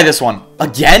up. Let's try this one.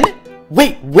 Again?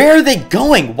 Wait, where are they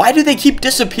going? Why do they keep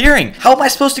disappearing? How am I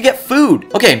supposed to get food?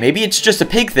 Okay, maybe it's just a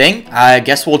pig thing. I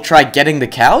guess we'll try getting the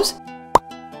cows?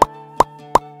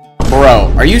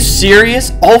 Bro, are you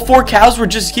serious? All 4 cows were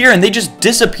just here and they just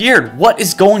disappeared. What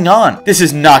is going on? This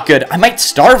is not good. I might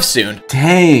starve soon.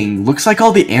 Dang, looks like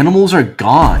all the animals are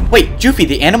gone. Wait, Joofy,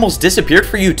 the animals disappeared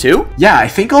for you too? Yeah, I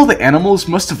think all the animals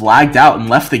must have lagged out and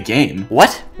left the game.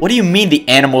 What? What do you mean the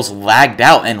animals lagged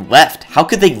out and left? How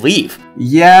could they leave?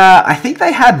 Yeah, I think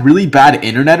they had really bad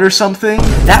internet or something.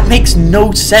 That makes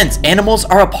no sense. Animals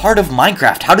are a part of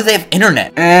Minecraft. How do they have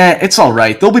internet? It's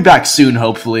alright. They'll be back soon,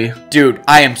 hopefully. Dude,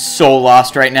 I am so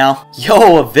lost right now.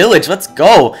 Yo, a village. Let's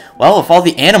go. Well, if all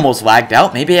the animals lagged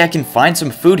out, maybe I can find some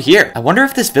food here. I wonder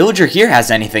if this villager here has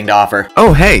anything to offer.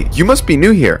 Oh, hey, you must be new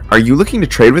here. Are you looking to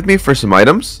trade with me for some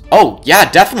items? Oh, yeah,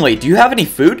 definitely. Do you have any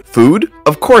food? Food?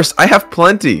 Of course, I have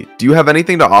plenty. Do you have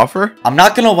anything to offer? I'm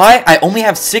not gonna lie, I only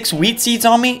have 6 wheat seeds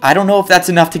on me. I don't know if that's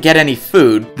enough to get any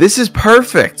food. This is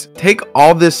perfect. Take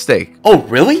all this steak. Oh,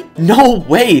 really? No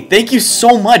way. Thank you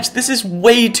so much. This is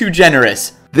way too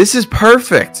generous. This is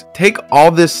perfect. Take all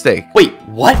this steak. Wait,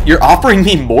 what? You're offering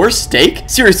me more steak?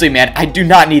 Seriously, man, I do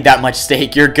not need that much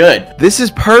steak. You're good. This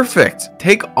is perfect.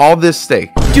 Take all this steak.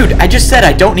 Dude, I just said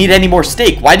I don't need any more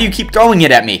steak. Why do you keep throwing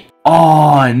it at me?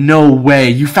 Oh, no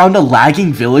way. You found a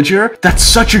lagging villager? That's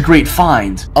such a great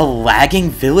find. A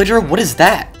lagging villager? What is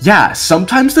that? Yeah,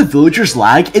 sometimes the villagers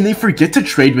lag and they forget to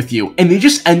trade with you, and they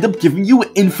just end up giving you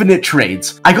infinite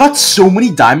trades. I got so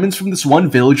many diamonds from this one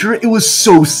villager, it was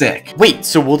so sick. Wait,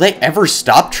 so will they ever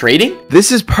stop trading?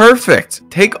 This is perfect.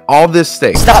 Take all this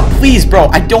steak. Stop, please, bro.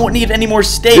 I don't need any more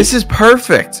steak. This is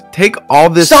perfect. Take all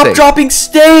this steak. Stop dropping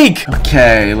steak!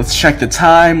 Okay, let's check the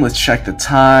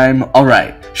time.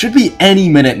 Alright. Should be any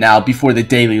minute now before the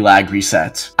daily lag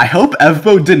reset. I hope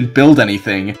evbo didn't build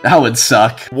anything. That would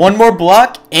suck. One more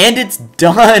block and it's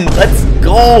done. Let's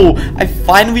go. I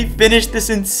finally finished this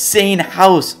insane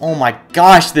house. Oh my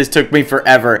gosh, this took me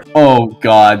forever. Oh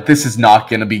god, this is not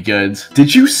gonna be good.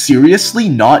 Did you seriously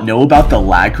not know about the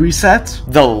lag reset?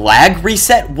 The lag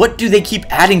reset? What do they keep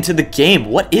adding to the game?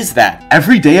 What is that?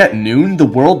 Every day at noon, the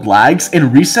world lags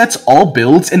and resets all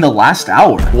builds in the last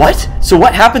hour. What? So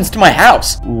what happens to my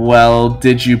house? Well,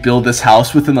 did you build this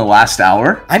house within the last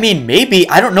hour? I mean, maybe.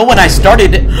 I don't know when I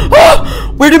started it.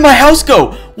 Oh, where did my house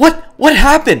go? What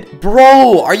happened?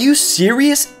 Bro, are you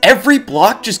serious? Every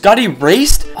block just got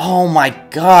erased? Oh my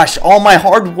gosh, all my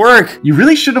hard work. You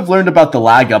really should have learned about the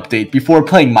lag update before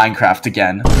playing Minecraft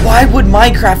again. Why would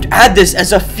Minecraft add this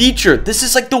as a feature? This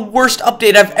is like the worst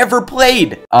update I've ever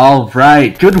played.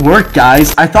 Alright, good work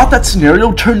guys. I thought that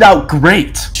scenario turned out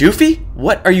great. Joofy?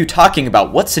 What are you talking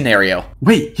about? What scenario?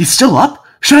 Wait, he's still up?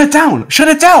 Shut it down! Shut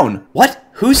it down! What?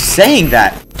 Who's saying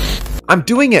that? I'm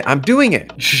doing it.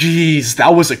 Jeez,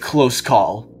 that was a close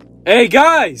call. Hey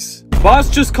guys! Boss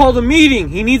just called a meeting.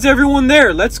 He needs everyone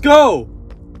there. Let's go!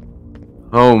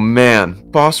 Oh man,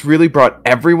 boss really brought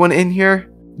everyone in here?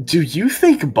 Do you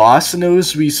think boss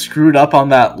knows we screwed up on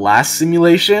that last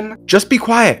simulation? Just be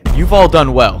quiet. You've all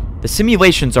done well. The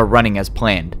simulations are running as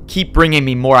planned. Keep bringing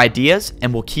me more ideas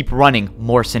and we'll keep running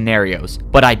more scenarios.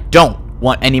 But I don't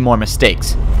want any more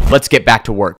mistakes. Let's get back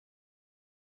to work.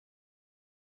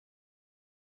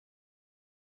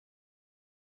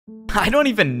 I don't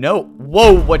even know.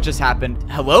 Whoa, what just happened?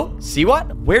 Hello?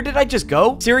 Siwat? Where did I just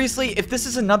go? Seriously, if this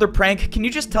is another prank, can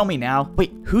you just tell me now?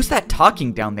 Wait, who's that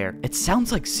talking down there? It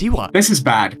sounds like Siwat. This is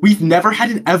bad. We've never had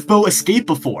an evbo escape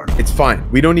before. It's fine.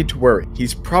 We don't need to worry.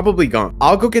 He's probably gone.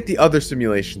 I'll go get the other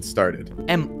simulation started.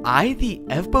 Am I the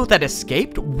evbo that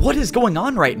escaped? What is going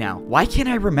on right now? Why can't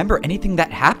I remember anything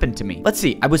that happened to me? Let's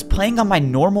see. I was playing on my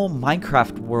normal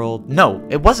Minecraft world. No,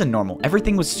 it wasn't normal.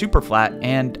 Everything was super flat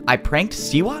and I pranked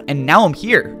Siwat and now I'm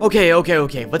here. Okay.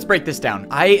 Let's break this down.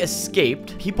 I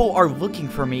escaped. People are looking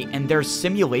for me and there's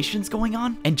simulations going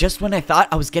on. And just when I thought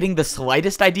I was getting the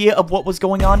slightest idea of what was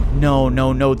going on,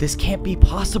 no, this can't be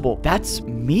possible. That's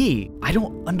me. I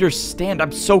don't understand.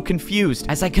 I'm so confused.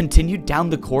 As I continued down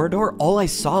the corridor, all I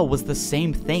saw was the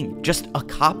same thing. Just a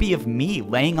copy of me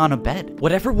laying on a bed.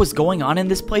 Whatever was going on in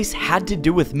this place had to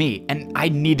do with me, and I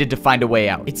needed to find a way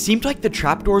out. It seemed like the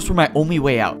trapdoors were my only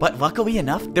way out, but luckily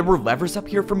enough, there were levers up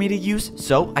here for me to use,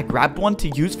 so I grabbed one to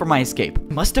use for my escape.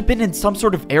 It must have been in some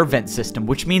sort of air vent system,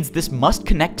 which means this must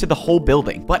connect to the whole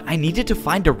building, but I needed to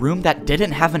find a room that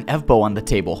didn't have an evbo on the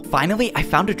table. Finally, I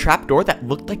found a trapdoor that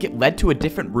looked like it led to a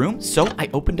different room, so I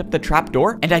opened up the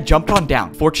trapdoor and I jumped on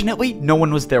down. Fortunately, no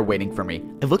one was there waiting for me.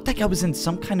 It looked like I was in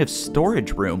some kind of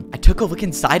storage room. I took a look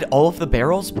inside all of the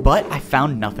barrels, but I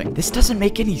found nothing. This doesn't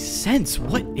make any sense.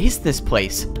 What is this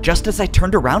place? Just as I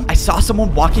turned around, I saw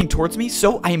someone walking towards me,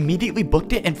 so I immediately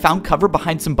booked it and found cover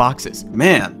behind some boxes.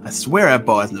 Man, I swear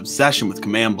evbo has an obsession with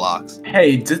command blocks.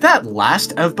 Hey, did that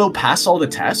last evbo pass all the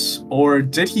tests? Or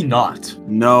did he not?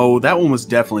 No, that one was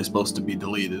definitely supposed to be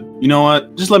deleted. You know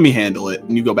what? Just let me handle it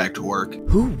and you go back to work.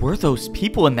 Who were those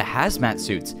people in the hazmat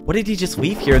suits? What did he just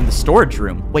leave here in the storage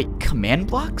room? Wait, command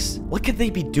blocks? What could they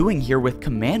be doing here with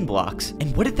command blocks?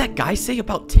 And what did that guy say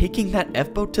about taking that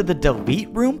evbo to the delete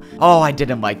room? Oh, I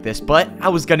didn't like this, but I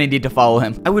was gonna need to follow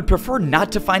him. I would prefer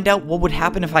not to find out what would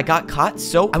happen if I got caught,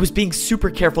 so I was being super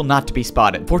careful not to be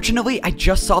spotted. Fortunately, I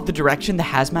just saw the direction the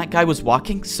hazmat guy was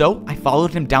walking, so I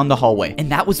followed him down the hallway.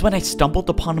 And that was when I stumbled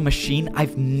upon a machine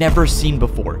I've never seen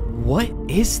before. What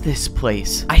is this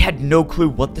place? I had no clue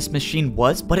what this machine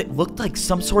was, but it looked like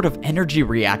some sort of energy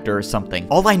reactor or something.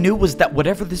 All I knew was that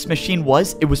whatever this machine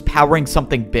was, it was powering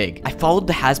something big. I followed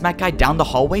the hazmat guy down the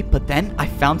hallway, but then I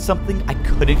found something I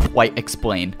couldn't quite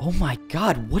explain. Oh my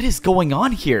god, what is going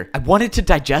on here? I wanted to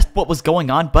digest what was going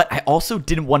on, but I also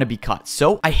didn't want to be caught,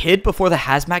 so I hid before the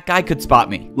hazmat guy could spot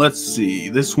me. Let's see.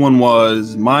 This one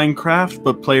was Minecraft,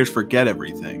 but players forget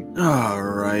everything.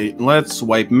 Alright, let's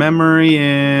wipe memory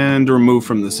and remove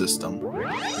from the system.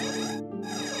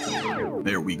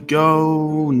 There we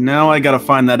go. Now I gotta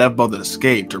find that evbo that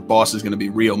escaped, or boss is gonna be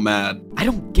real mad. I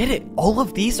don't get it. All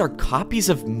of these are copies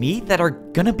of me that are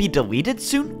gonna be deleted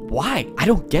soon? Why? I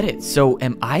don't get it. So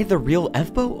am I the real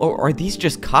evbo, or are these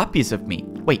just copies of me?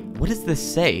 Wait, what does this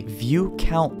say? View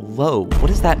count low. What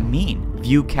does that mean?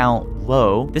 View count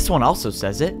low. This one also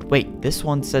says it. Wait, this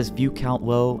one says view count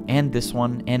low, and this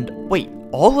one, and wait,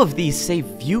 all of these say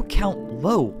view count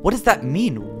low. What does that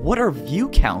mean? What are view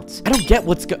counts? I don't get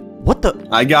what the?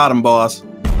 I got him, boss.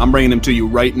 I'm bringing him to you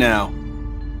right now.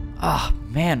 Ah,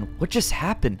 man, what just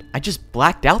happened? I just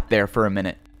blacked out there for a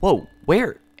minute. Whoa,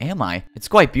 where am I? It's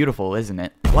quite beautiful, isn't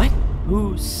it? What?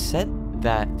 Who said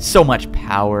that? So much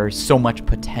power, so much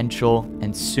potential,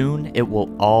 and soon it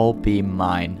will all be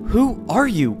mine. Who are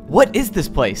you? What is this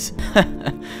place?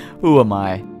 Who am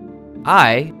I?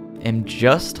 I am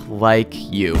just like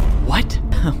you. What?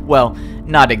 Well,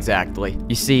 not exactly.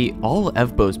 You see, all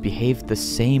evbos behave the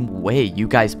same way. You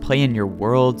guys play in your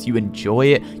worlds, you enjoy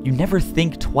it, you never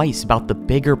think twice about the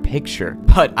bigger picture.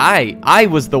 But I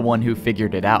was the one who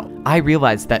figured it out. I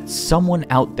realized that someone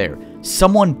out there,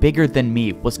 someone bigger than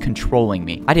me, was controlling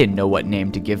me. I didn't know what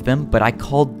name to give them, but I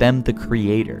called them the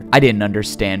Creator. I didn't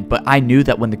understand, but I knew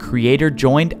that when the Creator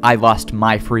joined, I lost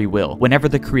my free will. Whenever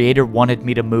the Creator wanted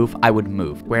me to move, I would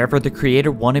move. Wherever the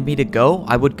Creator wanted me to go,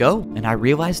 I would go. And I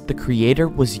realized the Creator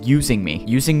was using me.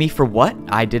 Using me for what?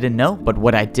 I didn't know. But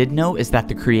what I did know is that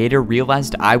the Creator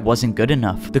realized I wasn't good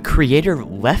enough. The Creator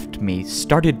left me,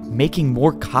 started making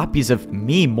more copies of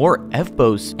me, more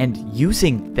evbos, and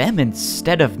using them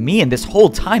instead of me. And this whole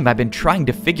time I've been trying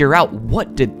to figure out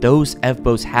what did those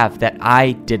evbos have that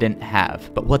I didn't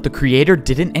have. But what the Creator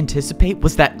didn't anticipate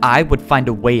was that I would find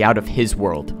a way out of his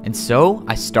world. And so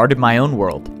I started my own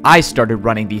world. I started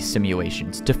running these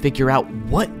simulations to figure out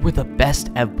what were the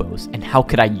best evbos and how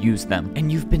could I use them.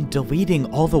 And you've been deleting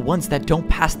all the ones that don't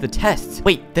pass the tests.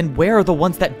 Wait, then where are the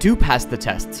ones that do pass the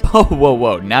tests? Oh,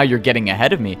 whoa, now you're getting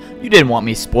ahead of me. You didn't want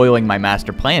me spoiling my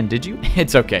master plan, did you?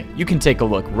 It's okay. You can take a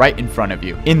look right in front of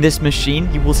you. In this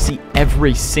machine, you will see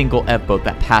every single evbo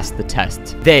that passed the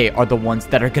tests. They are the ones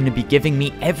that are going to be giving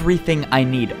me everything I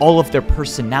need. All of their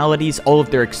personalities, all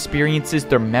of their experiences,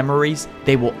 their memories,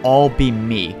 they will all be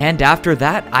me. And after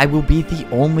that, I will be the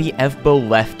only evbo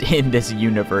left in this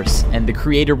universe, and the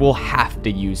Creator will have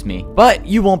to use me. But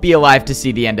you won't be alive to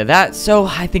see the end of that, so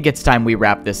I think it's time we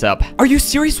wrap this up. Are you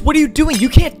serious? What are you doing? You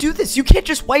can't do this. You can't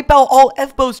just wipe out all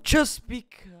evbos just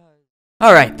because...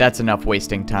 Alright, that's enough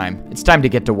wasting time. It's time to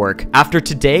get to work. After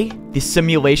today, the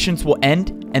simulations will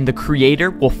end, and the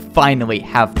Creator will finally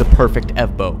have the perfect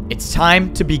evbo. It's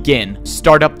time to begin.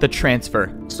 Start up the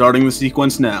transfer. Starting the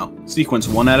sequence now. Sequence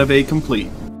 1 out of 8 complete.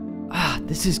 Ah,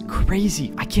 this is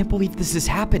crazy. I can't believe this is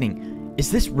happening. Is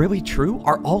this really true?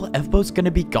 Are all evbos gonna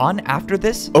be gone after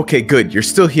this? Okay, good. You're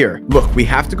still here. Look, we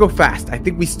have to go fast. I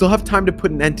think we still have time to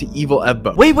put an end to evil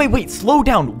evbo. Wait. Slow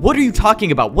down. What are you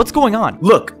talking about? What's going on?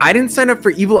 Look, I didn't sign up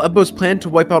for evil evbo's plan to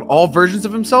wipe out all versions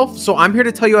of himself, so I'm here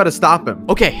to tell you how to stop him.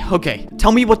 Okay.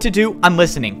 Tell me what to do. I'm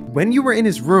listening. When you were in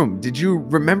his room, did you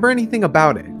remember anything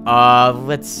about it?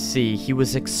 Let's see. He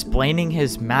was explaining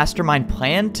his mastermind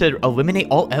plan to eliminate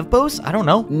all evbos? I don't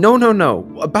know. No.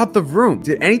 About the room.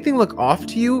 Did anything look off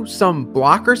to you? Some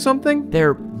block or something?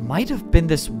 There might have been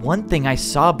this one thing I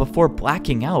saw before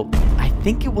blacking out. I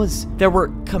think it was there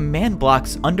were command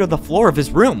blocks under the floor of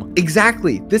his room.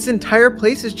 Exactly. This entire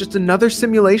place is just another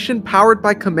simulation powered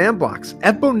by command blocks.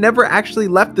 evbo never actually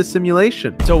left the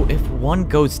simulation. So if one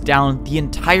goes down, the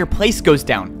entire place goes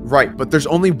down. Right, but there's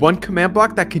only one command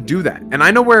block that can do that, and I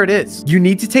know where it is. You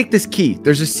need to take this key.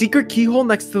 There's a secret keyhole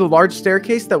next to the large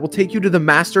staircase that will take you to the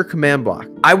master command block.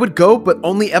 I would go, but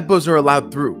only evbos are allowed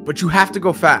through, but you have to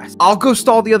go fast. I'll go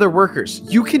stall the other workers.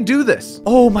 You can do this.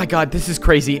 Oh my god, this is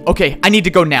crazy. Okay, I need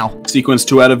to go now. Sequence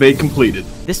 2 out of 8 completed.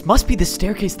 This must be the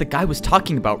staircase the guy was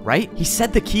talking about, right? He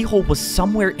said the keyhole was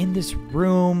somewhere in this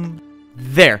room.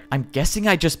 There. I'm guessing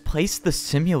I just placed the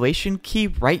simulation key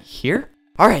right here?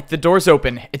 Alright, the door's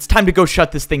open. It's time to go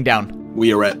shut this thing down.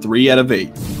 We are at 3 out of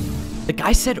 8. The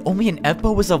guy said only an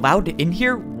evbo was allowed in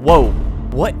here? Whoa.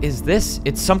 What is this?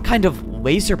 It's some kind of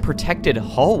laser protected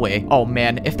hallway. Oh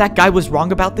man, if that guy was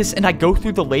wrong about this and I go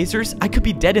through the lasers, I could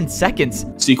be dead in seconds.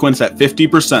 Sequence at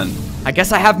 50%. I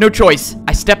guess I have no choice.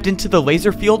 I stepped into the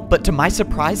laser field, but to my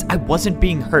surprise, I wasn't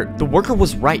being hurt. The worker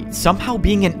was right. Somehow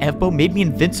being an evbo made me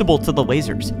invincible to the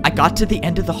lasers. I got to the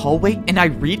end of the hallway and I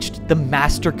reached the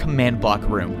master command block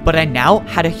room. But I now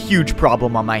had a huge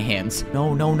problem on my hands.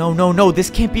 No, this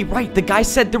can't be right. The guy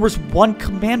said there was one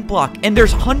command block and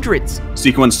there's hundreds.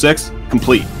 Sequence 6,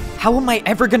 complete. How am I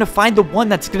ever gonna find the one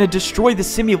that's gonna destroy the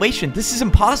simulation? This is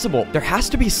impossible. There has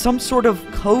to be some sort of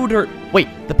code or... Wait,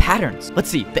 the patterns. Let's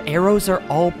see. The arrows are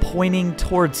all pointing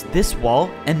towards this wall,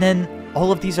 and then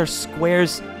all of these are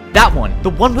squares. That one. The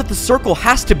one with the circle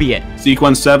has to be it.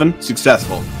 Sequence 7,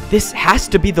 successful. This has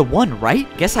to be the one, right?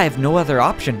 Guess I have no other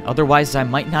option. Otherwise, I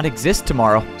might not exist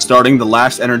tomorrow. Starting the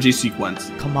last energy sequence.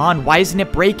 Come on, why isn't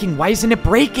it breaking? Why isn't it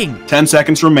breaking? 10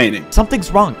 seconds remaining. Something's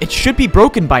wrong. It should be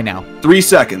broken by now. 3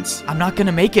 seconds. I'm not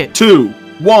gonna make it. 2,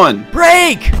 1.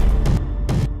 Break!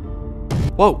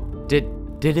 Whoa,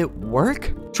 did it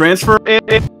work? Transfer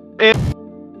it.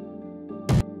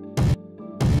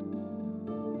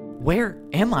 Where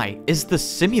am I? Is the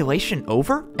simulation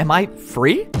over? Am I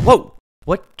free? Whoa,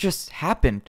 what just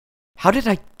happened? How did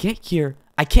I get here?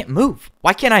 I can't move.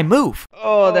 Why can't I move?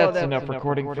 Oh, that's enough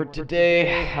recording for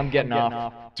today. I'm getting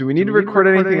off. Do we need to record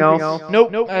anything else?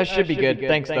 Nope, should be good.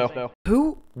 Thanks, though.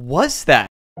 Who was that?